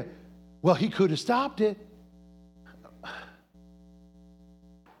going to, well, he could have stopped it.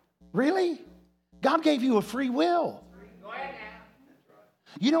 Really? God gave you a free will. Go ahead now.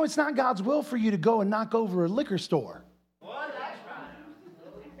 You know, it's not God's will for you to go and knock over a liquor store. Boy, that's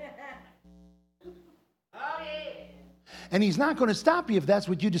right. Oh, yeah. And he's not going to stop you if that's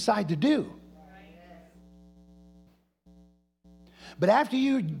what you decide to do. But after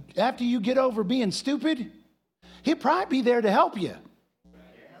you get over being stupid, he'll probably be there to help you.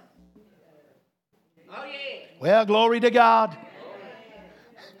 Oh, yeah. Well, glory to God.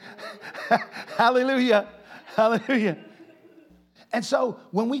 Hallelujah. Hallelujah. And so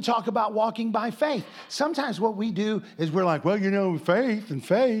when we talk about walking by faith, sometimes what we do is we're like, well, you know, faith and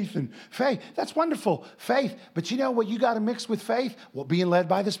faith and faith. That's wonderful, faith. But you know what you got to mix with faith? Well, being led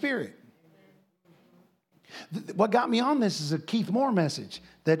by the Spirit. What got me on this is a Keith Moore message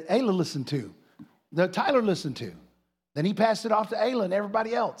that Ayla listened to, that Tyler listened to. Then he passed it off to Ayla and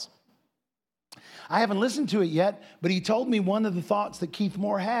everybody else. I haven't listened to it yet, but he told me one of the thoughts that Keith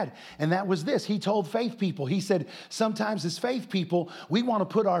Moore had, and that was this. He told faith people, he said, sometimes as faith people, we want to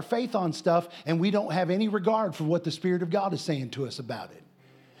put our faith on stuff, and we don't have any regard for what the Spirit of God is saying to us about it.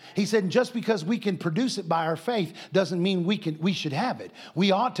 He said, just because we can produce it by our faith doesn't mean we should have it.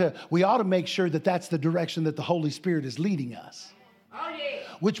 We ought to make sure that that's the direction that the Holy Spirit is leading us. Oh, yeah.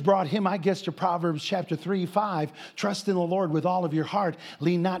 Which brought him, I guess, to Proverbs chapter 3:5. Trust in the Lord with all of your heart.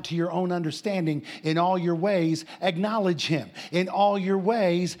 Lean not to your own understanding. In all your ways, acknowledge him. In all your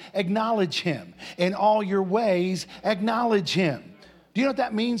ways, acknowledge him. In all your ways, acknowledge him. Do you know what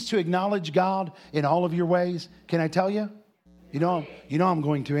that means, to acknowledge God in all of your ways? Can I tell you? You know I'm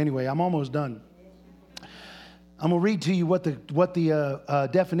going to anyway. I'm almost done. I'm going to read to you what the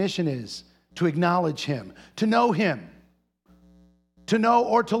definition is. To acknowledge him. To know him. To know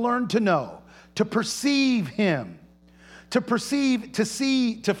or to learn to know. To perceive him. To perceive, to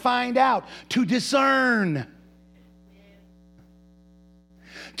see, to find out. To discern.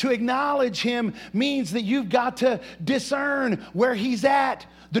 To acknowledge him means that you've got to discern where he's at,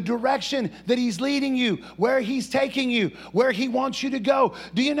 the direction that he's leading you, where he's taking you, where he wants you to go.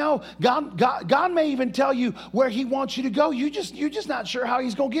 Do you know, God may even tell you where he wants you to go. You're just not sure how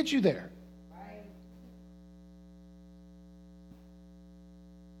he's going to get you there.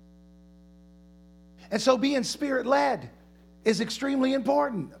 And so being Spirit-led is extremely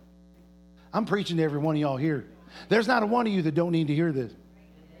important. I'm preaching to every one of y'all here. There's not a one of you that don't need to hear this.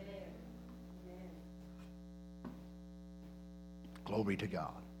 Glory to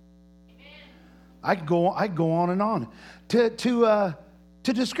God. I could go on and on. To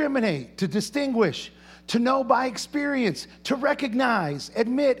discriminate, to distinguish, to know by experience, to recognize,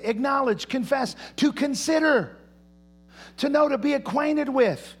 admit, acknowledge, confess, to consider, to know, to be acquainted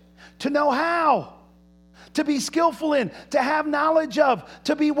with, to know how, to be skillful in, to have knowledge of,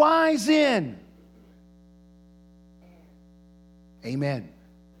 to be wise in. Amen.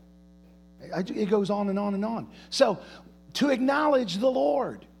 It goes on and on and on. So, to acknowledge the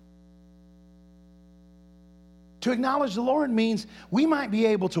Lord. To acknowledge the Lord means we might be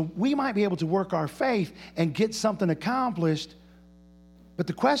able to work our faith and get something accomplished. But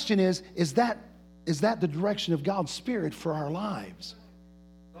the question is that the direction of God's Spirit for our lives?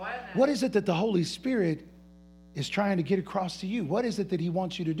 What is it that the Holy Spirit is trying to get across to you? What is it that he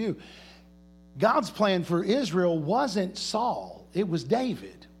wants you to do? God's plan for Israel wasn't Saul. It was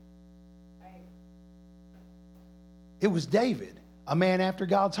David. It was David, a man after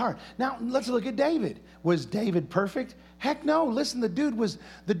God's heart. Now, let's look at David. Was David perfect? Heck no. Listen,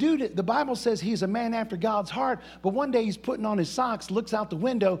 the Bible says he's a man after God's heart, but one day he's putting on his socks, looks out the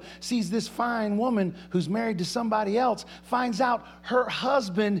window, sees this fine woman who's married to somebody else, finds out her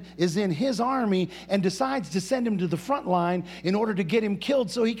husband is in his army, and decides to send him to the front line in order to get him killed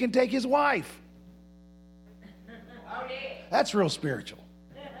so he can take his wife. Oh, yeah. That's real spiritual.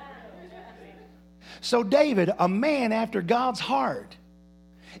 So David, a man after God's heart,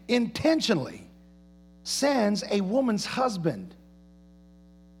 intentionally sends a woman's husband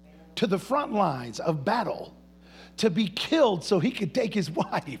to the front lines of battle to be killed so he could take his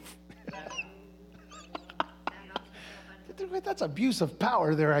wife. That's abuse of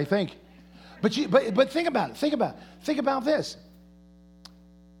power there, I think. But think about it. Think about this.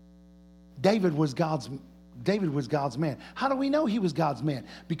 David was God's man. How do we know he was God's man?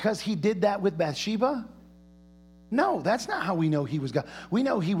 Because he did that with Bathsheba? No, that's not how we know he was God. We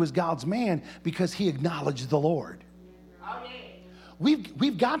know he was God's man because he acknowledged the Lord. Oh, yeah.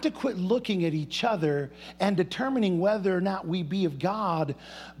 We've got to quit looking at each other and determining whether or not we be of God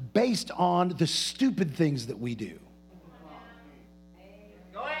based on the stupid things that we do.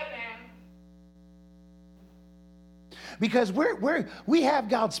 Go ahead, man. Because we have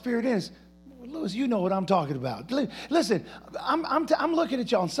God's Spirit in us. Lewis, you know what I'm talking about. Listen, I'm looking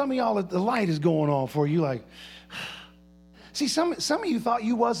at y'all, and some of y'all, the light is going on for you. Like, see, some of you thought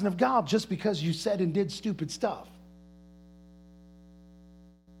you wasn't of God just because you said and did stupid stuff.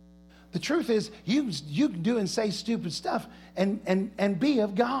 The truth is, you can do and say stupid stuff and be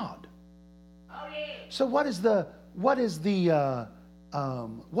of God. Oh, yeah. So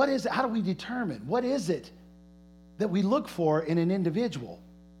how do we determine? What is it that we look for in an individual?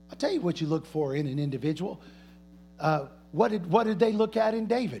 I'll tell you what you look for in an individual. What did they look at in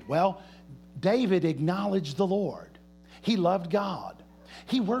David? Well, David acknowledged the Lord. He loved God.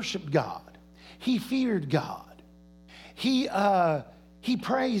 He worshiped God. He feared God. He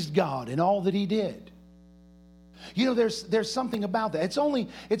praised God in all that he did. You know, there's something about that. It's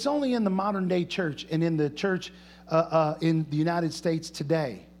only in the modern day church and in the church in the United States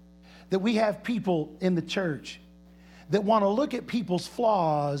today that we have people in the church that want to look at people's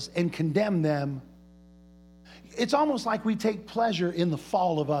flaws and condemn them. It's almost like we take pleasure in the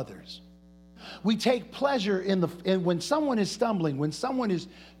fall of others. We take pleasure in when someone is stumbling, when someone is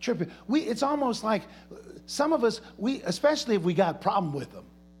tripping. It's almost like some of us, especially if we got a problem with them.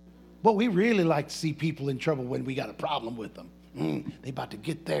 But we really like to see people in trouble when we got a problem with them. They about to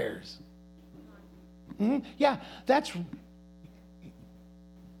get theirs. Yeah, that's... Go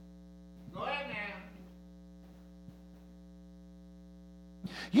ahead now.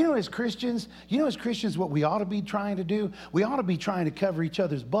 You know, as Christians, what we ought to be trying to do? We ought to be trying to cover each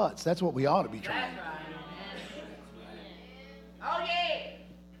other's butts. That's what we ought to be trying That's to do. right. Oh, yeah.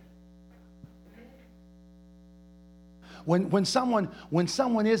 When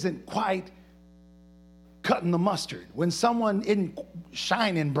someone isn't quite cutting the mustard, when someone isn't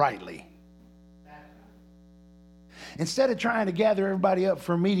shining brightly, instead of trying to gather everybody up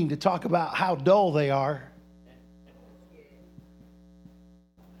for a meeting to talk about how dull they are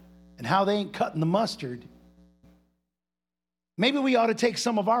and how they ain't cutting the mustard, maybe we ought to take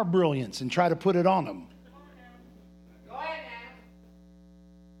some of our brilliance and try to put it on them. Go ahead now.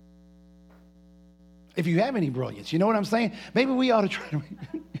 If you have any brilliance, you know what I'm saying? Maybe we ought to try to...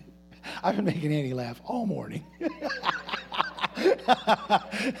 I've been making Annie laugh all morning.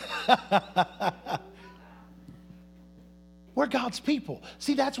 We're God's people.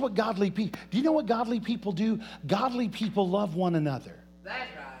 See, that's what godly people... Do you know what godly people do? Godly people love one another. That's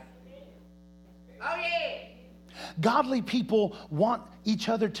right. Oh, yeah. Godly people want each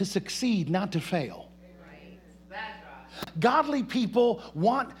other to succeed, not to fail. That's right. Godly people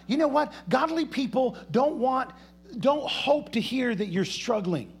want... You know what? Godly people don't hope to hear that you're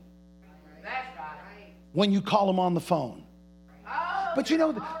struggling That's right. when you call them on the phone. Oh, But you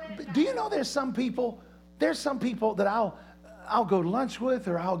know, do you know there's some people that I'll go to lunch with,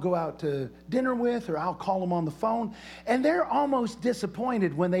 or I'll go out to dinner with, or I'll call them on the phone, and they're almost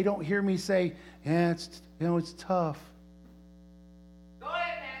disappointed when they don't hear me say, "Yeah, it's tough." go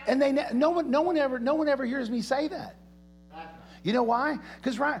ahead now. And no one ever hears me say that. You know why?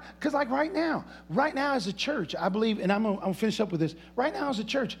 Because like right now as a church, I believe, and I'm gonna finish up with this. Right now as a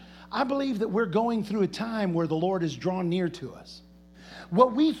church, I believe that we're going through a time where the Lord is drawn near to us.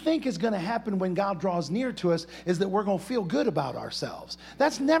 What we think is going to happen when God draws near to us is that we're going to feel good about ourselves.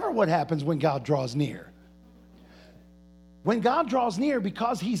 That's never what happens when God draws near. When God draws near,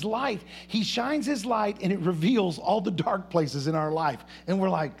 because he's light, he shines his light and it reveals all the dark places in our life. And we're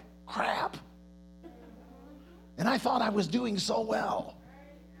like, crap. And I thought I was doing so well.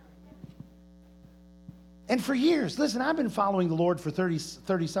 And for years, listen, I've been following the Lord for 30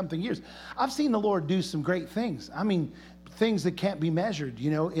 something years. I've seen the Lord do some great things. I mean, things that can't be measured, you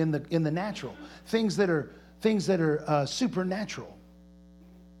know, in the natural. Things that are supernatural.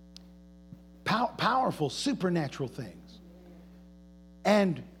 Powerful, supernatural things.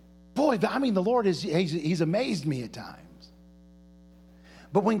 And boy, I mean, the Lord he's amazed me at times.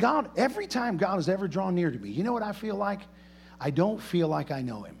 But every time God has ever drawn near to me, you know what I feel like? I don't feel like I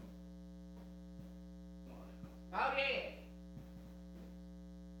know him. Oh, yeah.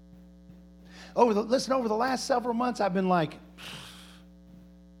 Over the last several months, I've been like,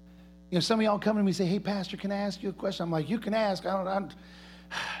 you know, some of y'all come to me and say, "Hey, Pastor, can I ask you a question?" I'm like, "You can ask.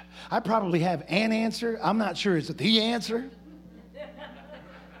 I probably have an answer. I'm not sure it's the answer."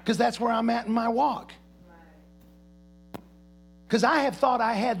 Because that's where I'm at in my walk. Because I have thought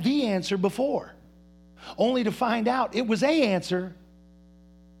I had the answer before, only to find out it was a answer,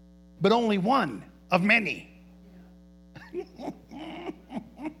 but only one of many.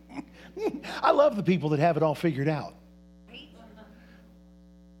 I love the people that have it all figured out.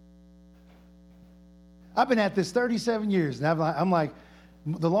 I've been at this 37 years, and I'm like,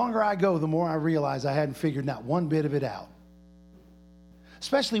 The longer I go, the more I realize I hadn't figured not one bit of it out.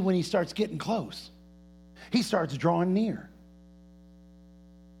 Especially when he starts getting close. He starts drawing near.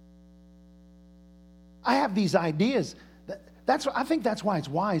 I have these ideas. I think that's why it's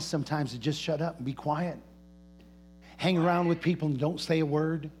wise sometimes to just shut up and be quiet. Hang around with people and don't say a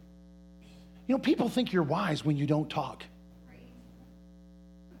word. You know, people think you're wise when you don't talk.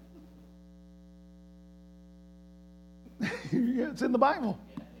 Yeah, it's in the Bible.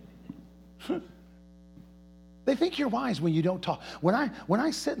 They think you're wise when you don't talk. When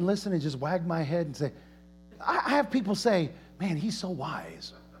I sit and listen and just wag my head and say, I have people say, man, he's so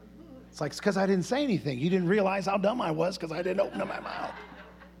wise. It's like, it's because I didn't say anything. You didn't realize how dumb I was because I didn't open up my mouth.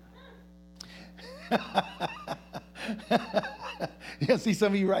 Yeah, see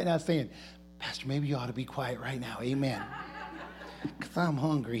some of you right now saying, Pastor, maybe you ought to be quiet right now. Amen. Because I'm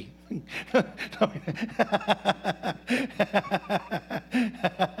hungry. But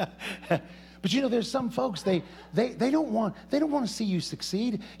you know, there's some folks, they don't want to see you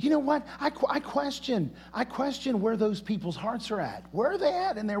succeed. You know what? I question where those people's hearts are at. Where are they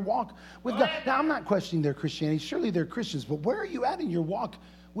at in their walk with God? Now, I'm not questioning their Christianity. Surely they're Christians, but where are you at in your walk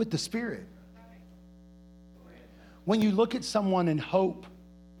with the Spirit? When you look at someone and hope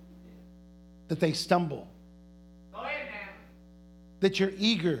that they stumble, that you're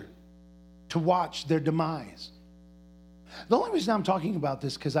eager to watch their demise. The only reason I'm talking about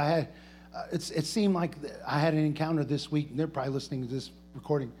this because I had, it seemed like I had an encounter this week, and they're probably listening to this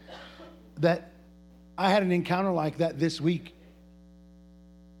recording, that I had an encounter like that this week.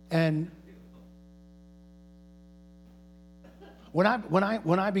 And when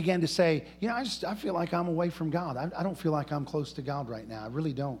I began to say, you know, I feel like I'm away from God. I don't feel like I'm close to God right now. I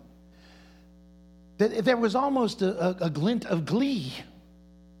really don't. That there was almost a glint of glee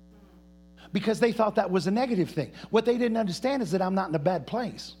because they thought that was a negative thing. What they didn't understand is that I'm not in a bad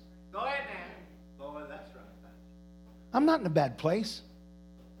place. Go ahead, man. Boy, that's right. I'm not in a bad place.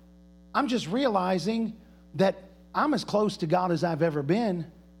 I'm just realizing that I'm as close to God as I've ever been.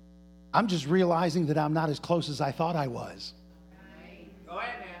 I'm just realizing that I'm not as close as I thought I was. Go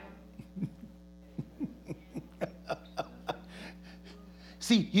ahead, man.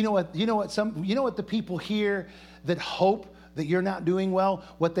 See, you know what the people hear that hope that you're not doing well,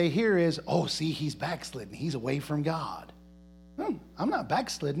 what they hear is, oh, see, he's backslidden. He's away from God. I'm not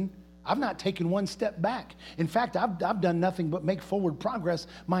backslidden. I've not taken one step back. In fact, I've done nothing but make forward progress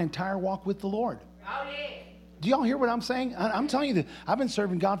my entire walk with the Lord. Oh, yeah. Do y'all hear what I'm saying? I'm telling you that I've been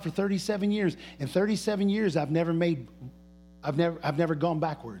serving God for 37 years. In 37 years, I've never gone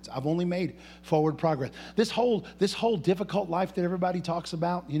backwards. I've only made forward progress. This whole difficult life that everybody talks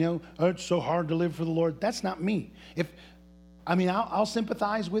about, you know, oh, it's so hard to live for the Lord. That's not me. I'll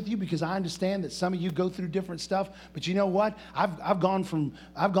sympathize with you because I understand that some of you go through different stuff. But you know what? I've gone from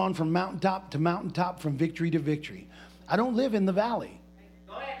mountaintop to mountaintop, from victory to victory. I don't live in the valley.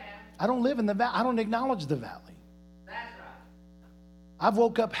 Go ahead, man. I don't live in the valley. I don't acknowledge the valley. That's right. I've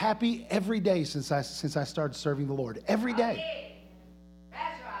woke up happy every day since I started serving the Lord. Every day. Yeah.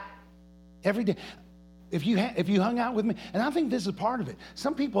 That's right. Every day. If you hung out with me, and I think this is part of it.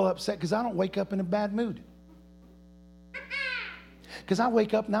 Some people are upset because I don't wake up in a bad mood. Because I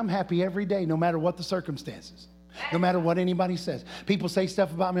wake up and I'm happy every day, no matter what the circumstances, no matter what anybody says. People say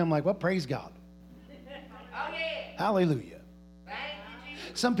stuff about me, I'm like, well, praise God. Oh, yeah. Hallelujah. Thank you,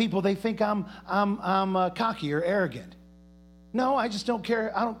 Jesus. Some people, they think I'm cocky or arrogant. No, I just don't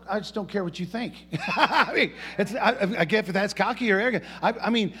care. I just don't care what you think. I mean, I get if that's cocky or arrogant. I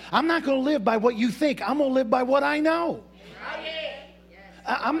mean, I'm not going to live by what you think. I'm going to live by what I know. Oh, yeah.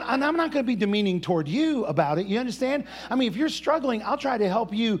 I'm not going to be demeaning toward you about it. You understand? I mean, if you're struggling, I'll try to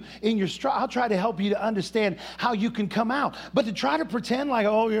help you in your I'll try to help you to understand how you can come out. But to try to pretend like,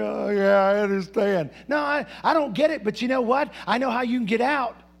 oh, yeah, I understand. No, I don't get it. But you know what? I know how you can get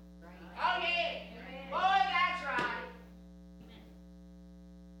out. Oh, yeah. Boy, that's right.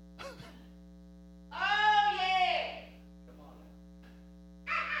 Oh, yeah.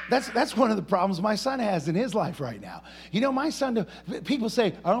 That's one of the problems my son has in his life right now. You know, my son, people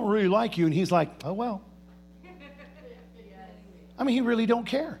say, I don't really like you. And he's like, oh, well. I mean, he really don't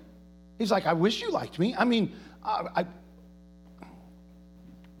care. He's like, I wish you liked me. I mean, I'm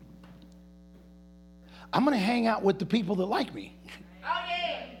going to hang out with the people that like me. Oh,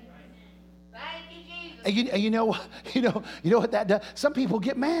 yeah. Thank you, Jesus. And you know what that does? Some people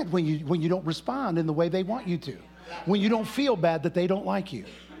get mad when you don't respond in the way they want you to. When you don't feel bad that they don't like you.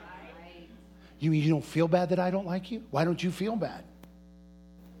 You mean you don't feel bad that I don't like you? Why don't you feel bad?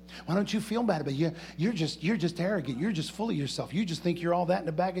 Why don't you feel bad about it? You're just arrogant. You're just full of yourself. You just think you're all that in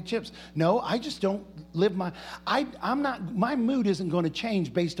a bag of chips. No, I just don't live my mood isn't going to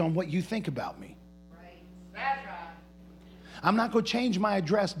change based on what you think about me. Right. That's right. I'm not going to change my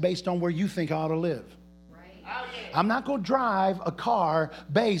address based on where you think I ought to live. Right. Oh, yeah. I'm not going to drive a car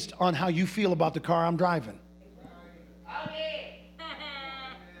based on how you feel about the car I'm driving. Oh, yeah.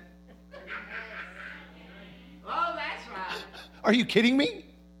 Oh, that's right. Are you kidding me?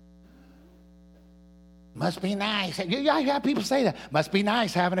 Must be nice. Yeah, I have people say that. Must be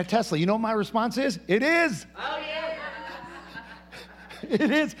nice having a Tesla. You know what my response is? It is. Oh, yeah. It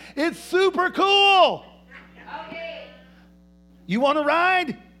is. It's super cool. Oh, yeah. You want to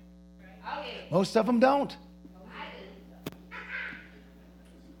ride? Oh, yeah. Most of them don't. I do.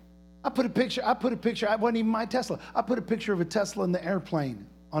 I put a picture. It wasn't even my Tesla. I put a picture of a Tesla in the airplane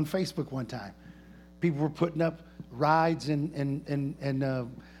on Facebook one time. People were putting up rides and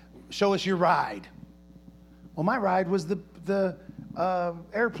show us your ride. Well, my ride was the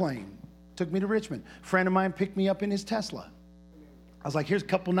airplane. Took me to Richmond. A friend of mine picked me up in his Tesla. I was like, here's a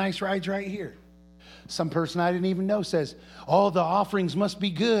couple nice rides right here. Some person I didn't even know says, oh, the offerings must be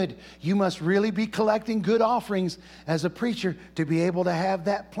good. You must really be collecting good offerings as a preacher to be able to have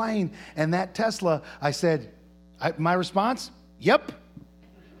that plane and that Tesla. I said, my response, yep.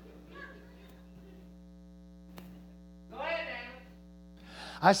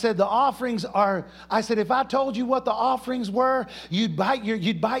 I said, the offerings are, I said, if I told you what the offerings were, you'd bite your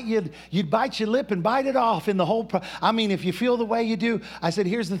lip and bite it off in the whole, I mean, if you feel the way you do. I said,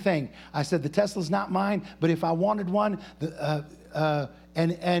 here's the thing. I said, the Tesla's not mine, but if I wanted one,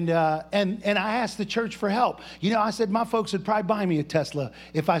 and I asked the church for help. You know, I said, my folks would probably buy me a Tesla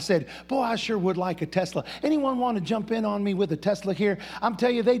if I said, boy, I sure would like a Tesla. Anyone want to jump in on me with a Tesla here? I'm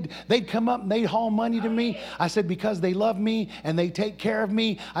telling you, they'd come up and they'd haul money to me. I said, because they love me and they take care of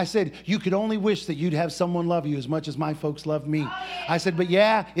me. I said, you could only wish that you'd have someone love you as much as my folks love me. I said, but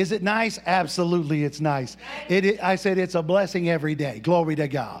yeah, is it nice? Absolutely, it's nice. I said, it's a blessing every day. Glory to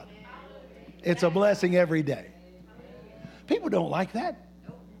God. It's a blessing every day. People don't like that.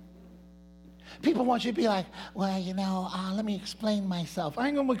 People want you to be like, well, you know, let me explain myself.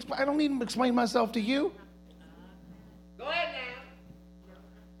 I don't need to explain myself to you. Go ahead now.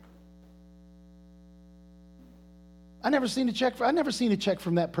 I never seen a check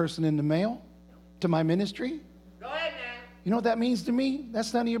from that person in the mail to my ministry. Go ahead now. You know what that means to me?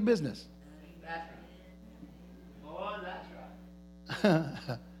 That's none of your business. That's right. Oh, that's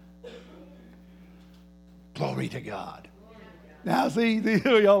right. Glory to God. Now, see,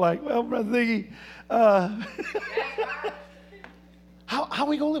 y'all like, well, Brother Ziggy, how are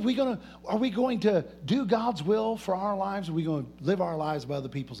we going to live? Are we going to do God's will for our lives? Or are we going to live our lives by other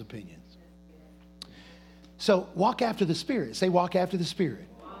people's opinions? So walk after the Spirit. Say, walk after the Spirit.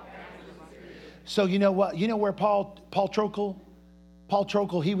 So you know what? You know where Paul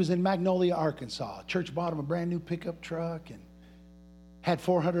Trokel, he was in Magnolia, Arkansas. Church bought him a brand new pickup truck and had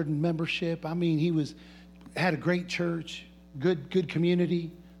 400 in membership. I mean, had a great church. Good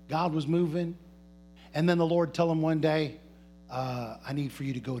community. God was moving. And then the Lord told him one day, I need for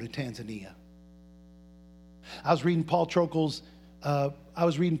you to go to Tanzania. I was reading Paul Trokel's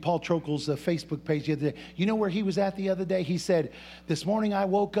Facebook page the other day. You know where he was at the other day? He said, this morning I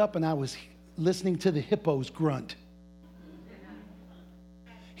woke up and I was listening to the hippos grunt.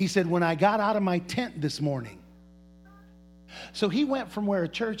 He said, when I got out of my tent this morning. So he went from where a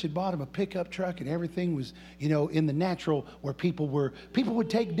church had bought him a pickup truck and everything was, you know, in the natural where people would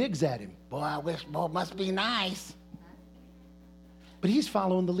take digs at him. Boy, it must be nice. But he's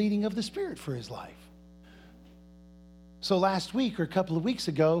following the leading of the Spirit for his life. So last week or a couple of weeks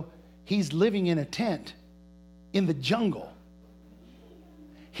ago, he's living in a tent in the jungle,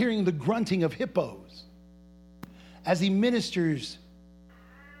 hearing the grunting of hippos as he ministers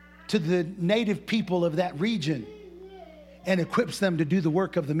to the native people of that region and equips them to do the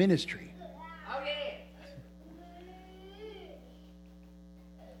work of the ministry. Oh, yeah.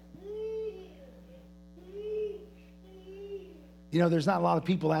 You know, there's not a lot of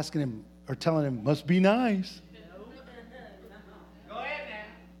people asking him or telling him, must be nice. Go ahead now.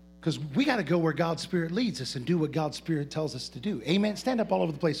 Because we got to go where God's Spirit leads us and do what God's Spirit tells us to do. Amen. Stand up all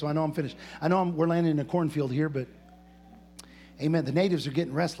over the place so I know I'm finished. I know we're landing in a cornfield here, but amen. The natives are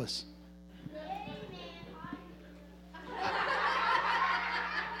getting restless.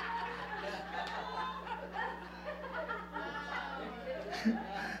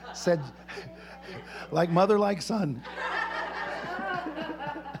 Said, like mother, like son.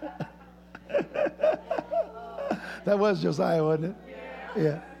 That was Josiah, wasn't it?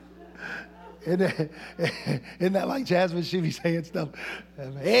 Yeah. Isn't that like Jasmine? She be saying stuff.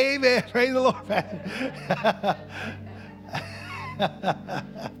 Amen. Praise the Lord.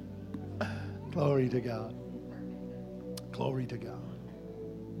 Glory to God. Glory to God.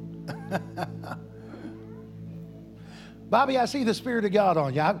 Bobby, I see the Spirit of God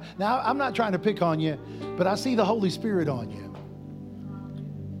on you. Now, I'm not trying to pick on you, but I see the Holy Spirit on you.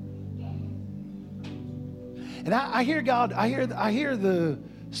 And I hear God, I hear the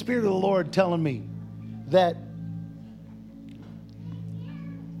Spirit of the Lord telling me that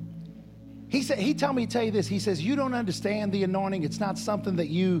He told me to tell you this. He says, you don't understand the anointing. It's not something that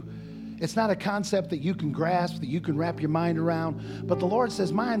it's not a concept that you can grasp, that you can wrap your mind around. But the Lord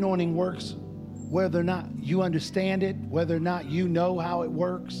says, my anointing works whether or not you understand it, whether or not you know how it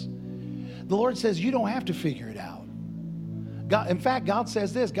works. The Lord says, you don't have to figure it out. In fact, God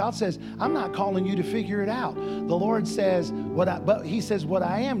says this. God says, I'm not calling you to figure it out. The Lord says, He says, what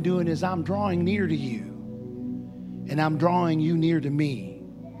I am doing is I'm drawing near to you, and I'm drawing you near to me.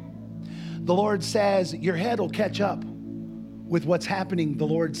 The Lord says, your head will catch up with what's happening, the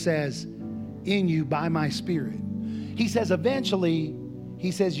Lord says, in you by my Spirit. He says, eventually,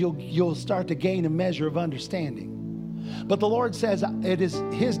 He says, you'll start to gain a measure of understanding. But the Lord says it is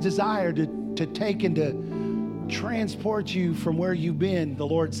His desire to take and to transport you from where you've been, the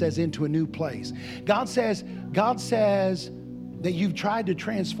Lord says, into a new place. God says that you've tried to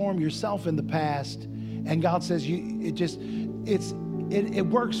transform yourself in the past, and God says it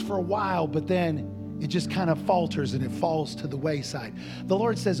works for a while, but then it just kind of falters and it falls to the wayside. The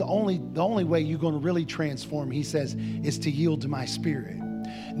Lord says the only way you're going to really transform, He says, is to yield to my Spirit.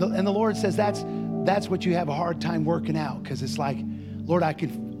 And the Lord says that's what you have a hard time working out, because it's like, Lord,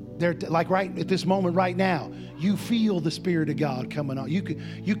 like right at this moment right now, you feel the Spirit of God coming on. You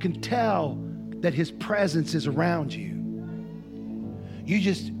can tell that His presence is around you.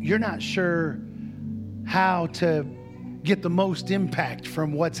 You're not sure how to get the most impact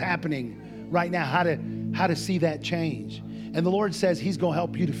from what's happening right now, how to see that change. And the Lord says He's going to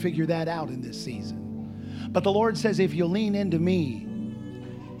help you to figure that out in this season. But the Lord says, if you'll lean into me,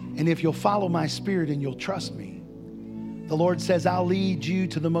 and if you'll follow my Spirit and you'll trust me, the Lord says, I'll lead you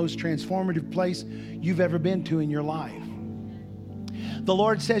to the most transformative place you've ever been to in your life. The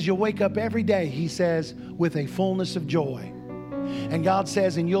Lord says you'll wake up every day, He says, with a fullness of joy. And God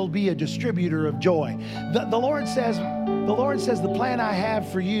says, and you'll be a distributor of joy. The Lord says the plan I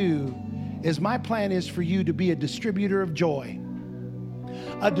have for you is, my plan is for you to be a distributor of joy.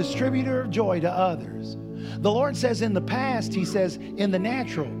 A distributor of joy to others. The Lord says in the past, He says, in the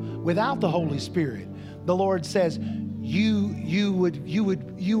natural, without the Holy Spirit, the Lord says you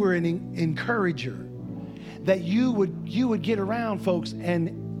were an encourager, that you would get around folks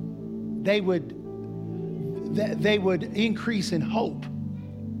and they would increase in hope.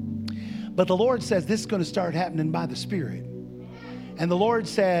 But the Lord says this is going to start happening by the Spirit. And the Lord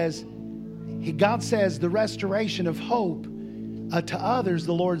says, God says the restoration of hope to others,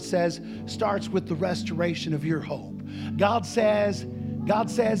 the Lord says, starts with the restoration of your hope. God says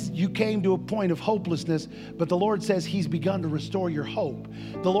you came to a point of hopelessness, but the Lord says He's begun to restore your hope.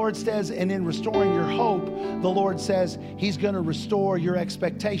 The Lord says, and in restoring your hope, the Lord says He's going to restore your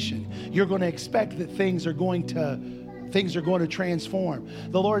expectation. You're going to expect that things are going to transform.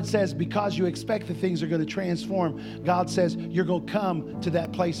 The Lord says, because you expect that things are going to transform, God says you're going to come to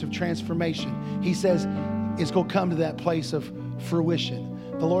that place of transformation. He says it's going to come to that place of fruition.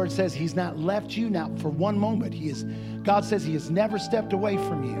 The Lord says He's not left you now for one moment. God says He has never stepped away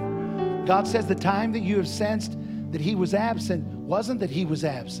from you. God says the time that you have sensed that He was absent wasn't that He was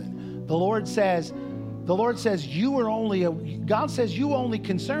absent. The Lord says God says you only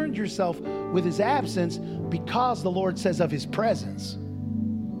concerned yourself with His absence because the Lord says of His presence.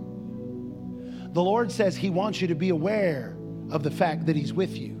 The Lord says He wants you to be aware of the fact that He's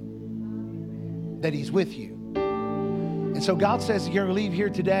with you. That He's with you. And so God says you're going to leave here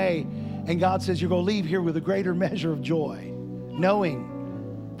today, and God says you're going to leave here with a greater measure of joy,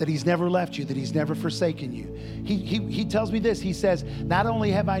 knowing that He's never left you, that He's never forsaken you. He tells me this. He says, not only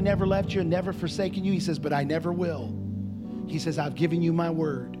have I never left you and never forsaken you, He says, but I never will. He says, I've given you my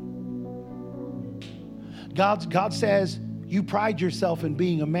word. God says, you pride yourself in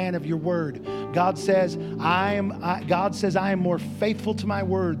being a man of your word. God says, I am more faithful to my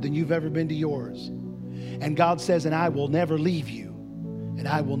word than you've ever been to yours. And God says, and I will never leave you, and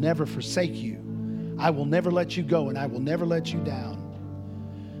I will never forsake you. I will never let you go, and I will never let you down.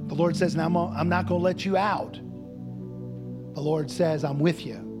 The Lord says, and I'm not going to let you out. The Lord says, I'm with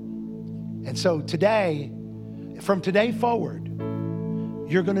you. And so today, from today forward,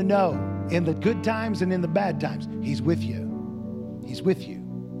 you're going to know in the good times and in the bad times, He's with you. He's with you.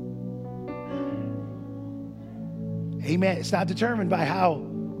 Amen. It's not determined by how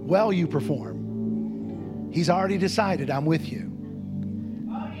well you perform. He's already decided, I'm with you.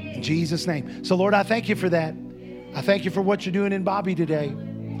 In Jesus' name. So, Lord, I thank you for that. I thank you for what you're doing in Bobby today.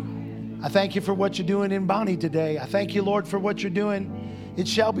 I thank you for what you're doing in Bonnie today. I thank you, Lord, for what you're doing in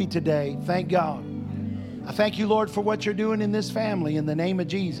Shelby today. Thank God. I thank you, Lord, for what you're doing in this family in the name of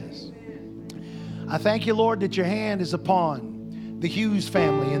Jesus. I thank you, Lord, that your hand is upon the Hughes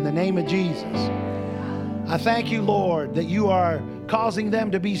family in the name of Jesus. I thank you, Lord, that you are causing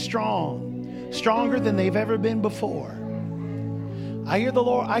them to be strong, stronger than they've ever been before. I hear the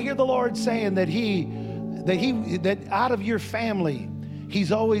Lord saying that out of your family,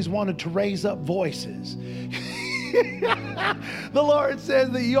 He's always wanted to raise up voices. The Lord says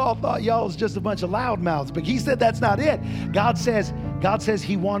that you all thought y'all was just a bunch of loudmouths, but He said that's not it. God says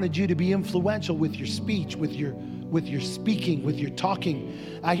He wanted you to be influential with your speech, with your speaking, with your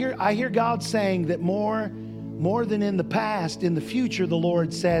talking. I hear God saying that more than in the past, in the future, the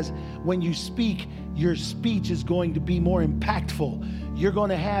Lord says, when you speak, your speech is going to be more impactful. You're going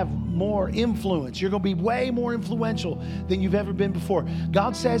to have more influence. You're going to be way more influential than you've ever been before.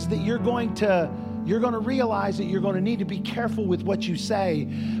 God says that you're going to realize that you're going to need to be careful with what you say,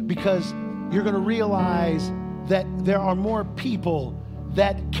 because you're going to realize that there are more people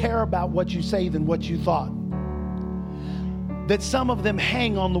that care about what you say than what you thought. That some of them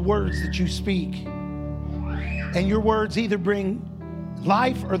hang on the words that you speak. And your words either bring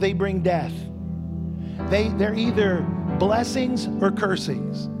life or they bring death. They're either blessings or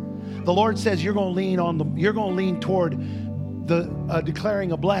cursings. The Lord says you're going to lean toward the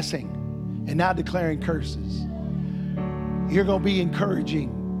declaring a blessing and not declaring curses. You're going to be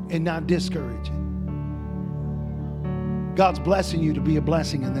encouraging and not discouraging. God's blessing you to be a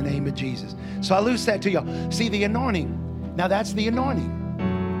blessing in the name of Jesus. So I loose that to y'all. See, the anointing. Now that's the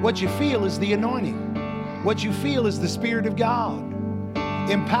anointing. What you feel is the anointing. What you feel is the Spirit of God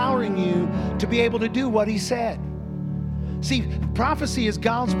empowering you to be able to do what He said. See, prophecy is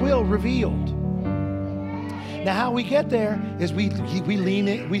God's will revealed. Now, how we get there is we lean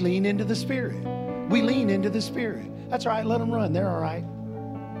into the Spirit. We lean into the Spirit. That's all right. Let them run. They're all right.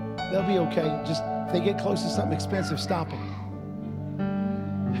 They'll be okay. Just if they get close to something expensive, stop them.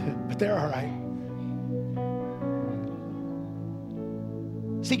 But they're all right.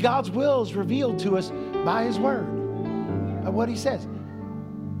 See, God's will is revealed to us by His Word, by what He says.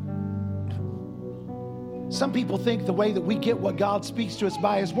 Some people think the way that we get what God speaks to us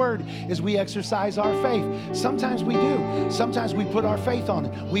by His Word is we exercise our faith. Sometimes we do. Sometimes we put our faith on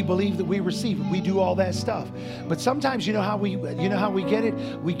it. We believe that we receive it. We do all that stuff. But sometimes you know how we get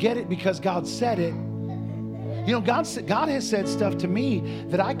it? We get it because God said it. You know, God has said stuff to me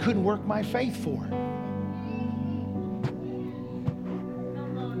that I couldn't work my faith for.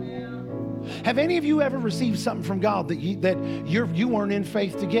 Have any of you ever received something from God that you weren't in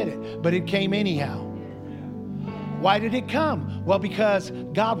faith to get it, but it came anyhow? Why did it come? Well, because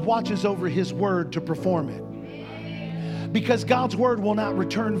God watches over His Word to perform it. Because God's Word will not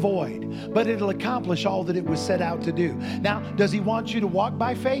return void, but it'll accomplish all that it was set out to do. Now, does He want you to walk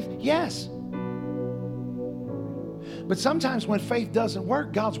by faith? Yes. But sometimes when faith doesn't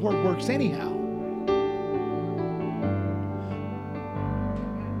work, God's Word works anyhow.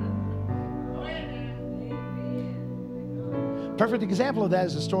 Perfect example of that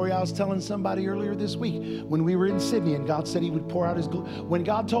is a story I was telling somebody earlier this week when we were in Sydney, and God said He would pour out His glory. When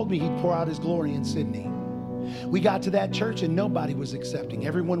God told me He'd pour out His glory in Sydney, we got to that church and nobody was accepting.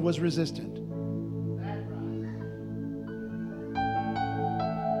 Everyone was resistant.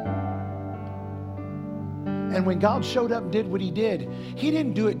 And when God showed up and did what He did, He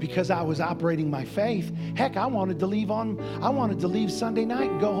didn't do it because I was operating my faith. Heck, I wanted to leave Sunday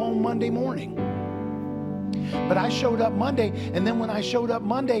night and go home Monday morning. But I showed up Monday, and then when I showed up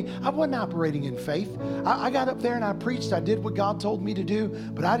Monday, I wasn't operating in faith. I got up there and I preached. I did what God told me to do,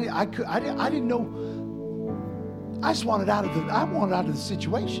 but I didn't know. I just wanted out of the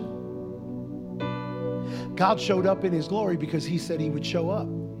situation. God showed up in His glory because He said He would show up.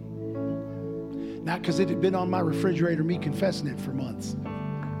 Not because it had been on my refrigerator, me confessing it for months.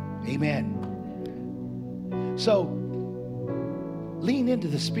 Amen. So, lean into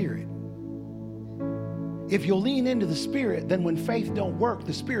the Spirit. If you'll lean into the Spirit, then when faith don't work,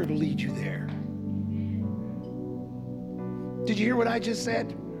 the Spirit will lead you there. Did you hear what I just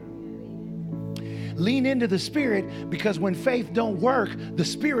said? Lean into the Spirit, because when faith don't work, the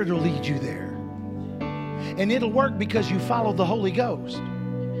Spirit will lead you there. And it'll work because you follow the Holy Ghost.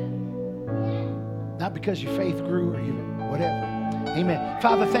 Not because your faith grew or whatever. Amen.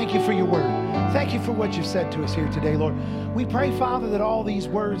 Father, thank you for your word. Thank you for what you've said to us here today, Lord. We pray, Father, that all these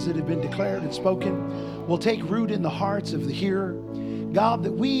words that have been declared and spoken will take root in the hearts of the hearer. God,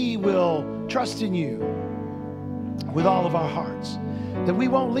 that we will trust in you with all of our hearts, that we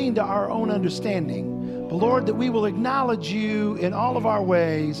won't lean to our own understanding, but Lord, that we will acknowledge you in all of our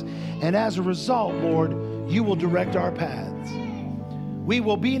ways, and as a result, Lord, you will direct our paths. We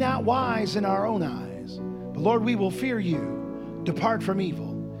will be not wise in our own eyes, but Lord, we will fear you. Depart from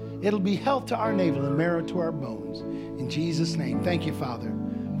evil. It'll be health to our navel and marrow to our bones. In Jesus' name, thank you, Father.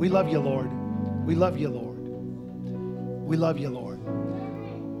 We love you, Lord. We love you, Lord. We love you, Lord.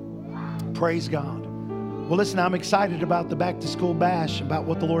 Praise God. Well, listen, I'm excited about the back to school bash, about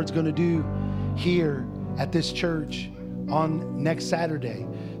what the Lord's going to do here at this church on next Saturday.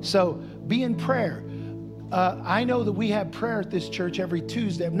 So be in prayer. I know that we have prayer at this church every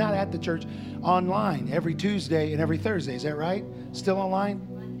Tuesday, not at the church, online every Tuesday and every Thursday. Is that right? Still online?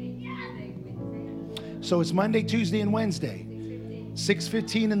 So it's Monday, Tuesday, and Wednesday.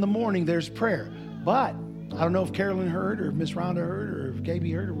 6:15 in the morning, there's prayer. But I don't know if Carolyn heard or if Miss Rhonda heard or if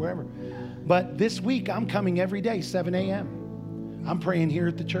Gaby heard or whoever. But this week, I'm coming every day, 7 a.m. I'm praying here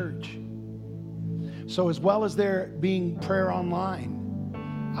at the church. So as well as there being prayer online,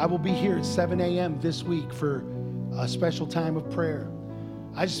 I will be here at 7 a.m. this week for a special time of prayer.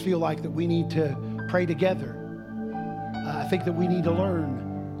 I just feel like that we need to pray together. I think that we need to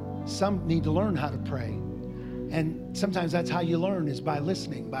learn. Some need to learn how to pray. And sometimes that's how you learn, is by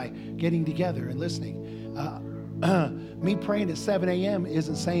listening, by getting together and listening. Me praying at 7 a.m.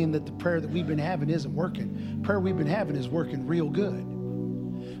 isn't saying that the prayer that we've been having isn't working. Prayer we've been having is working real good.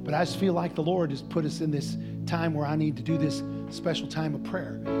 But I just feel like the Lord has put us in this time where I need to do this special time of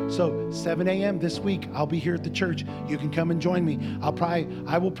prayer. So 7 a.m. this week, I'll be here at the church. You can come and join me.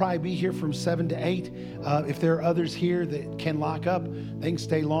 I will probably be here from 7 to 8. If there are others here that can lock up, they can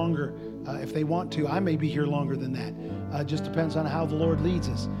stay longer if they want to. I may be here longer than that. Just depends on how the Lord leads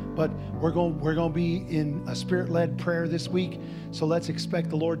us. But we're going to be in a spirit-led prayer this week. So let's expect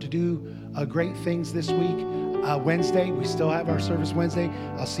the Lord to do great things this week. Wednesday, we still have our service Wednesday.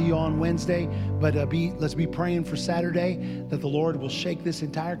 I'll see you on Wednesday. But let's be praying for Saturday that the Lord will shake this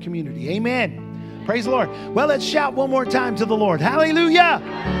entire community. Amen. Praise the Lord. Well, let's shout one more time to the Lord. Hallelujah.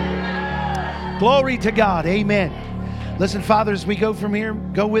 Glory to God. Amen. Listen, Father, as we go from here,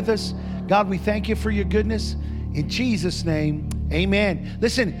 go with us. God, we thank you for your goodness. In Jesus' name, amen.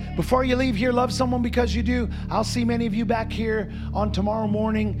 Listen, before you leave here, love someone because you do. I'll see many of you back here on tomorrow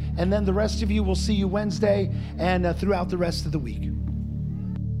morning, and then the rest of you will see you Wednesday and throughout the rest of the week.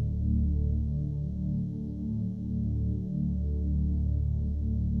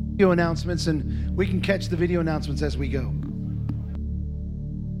 Video announcements, and we can catch the video announcements as we go.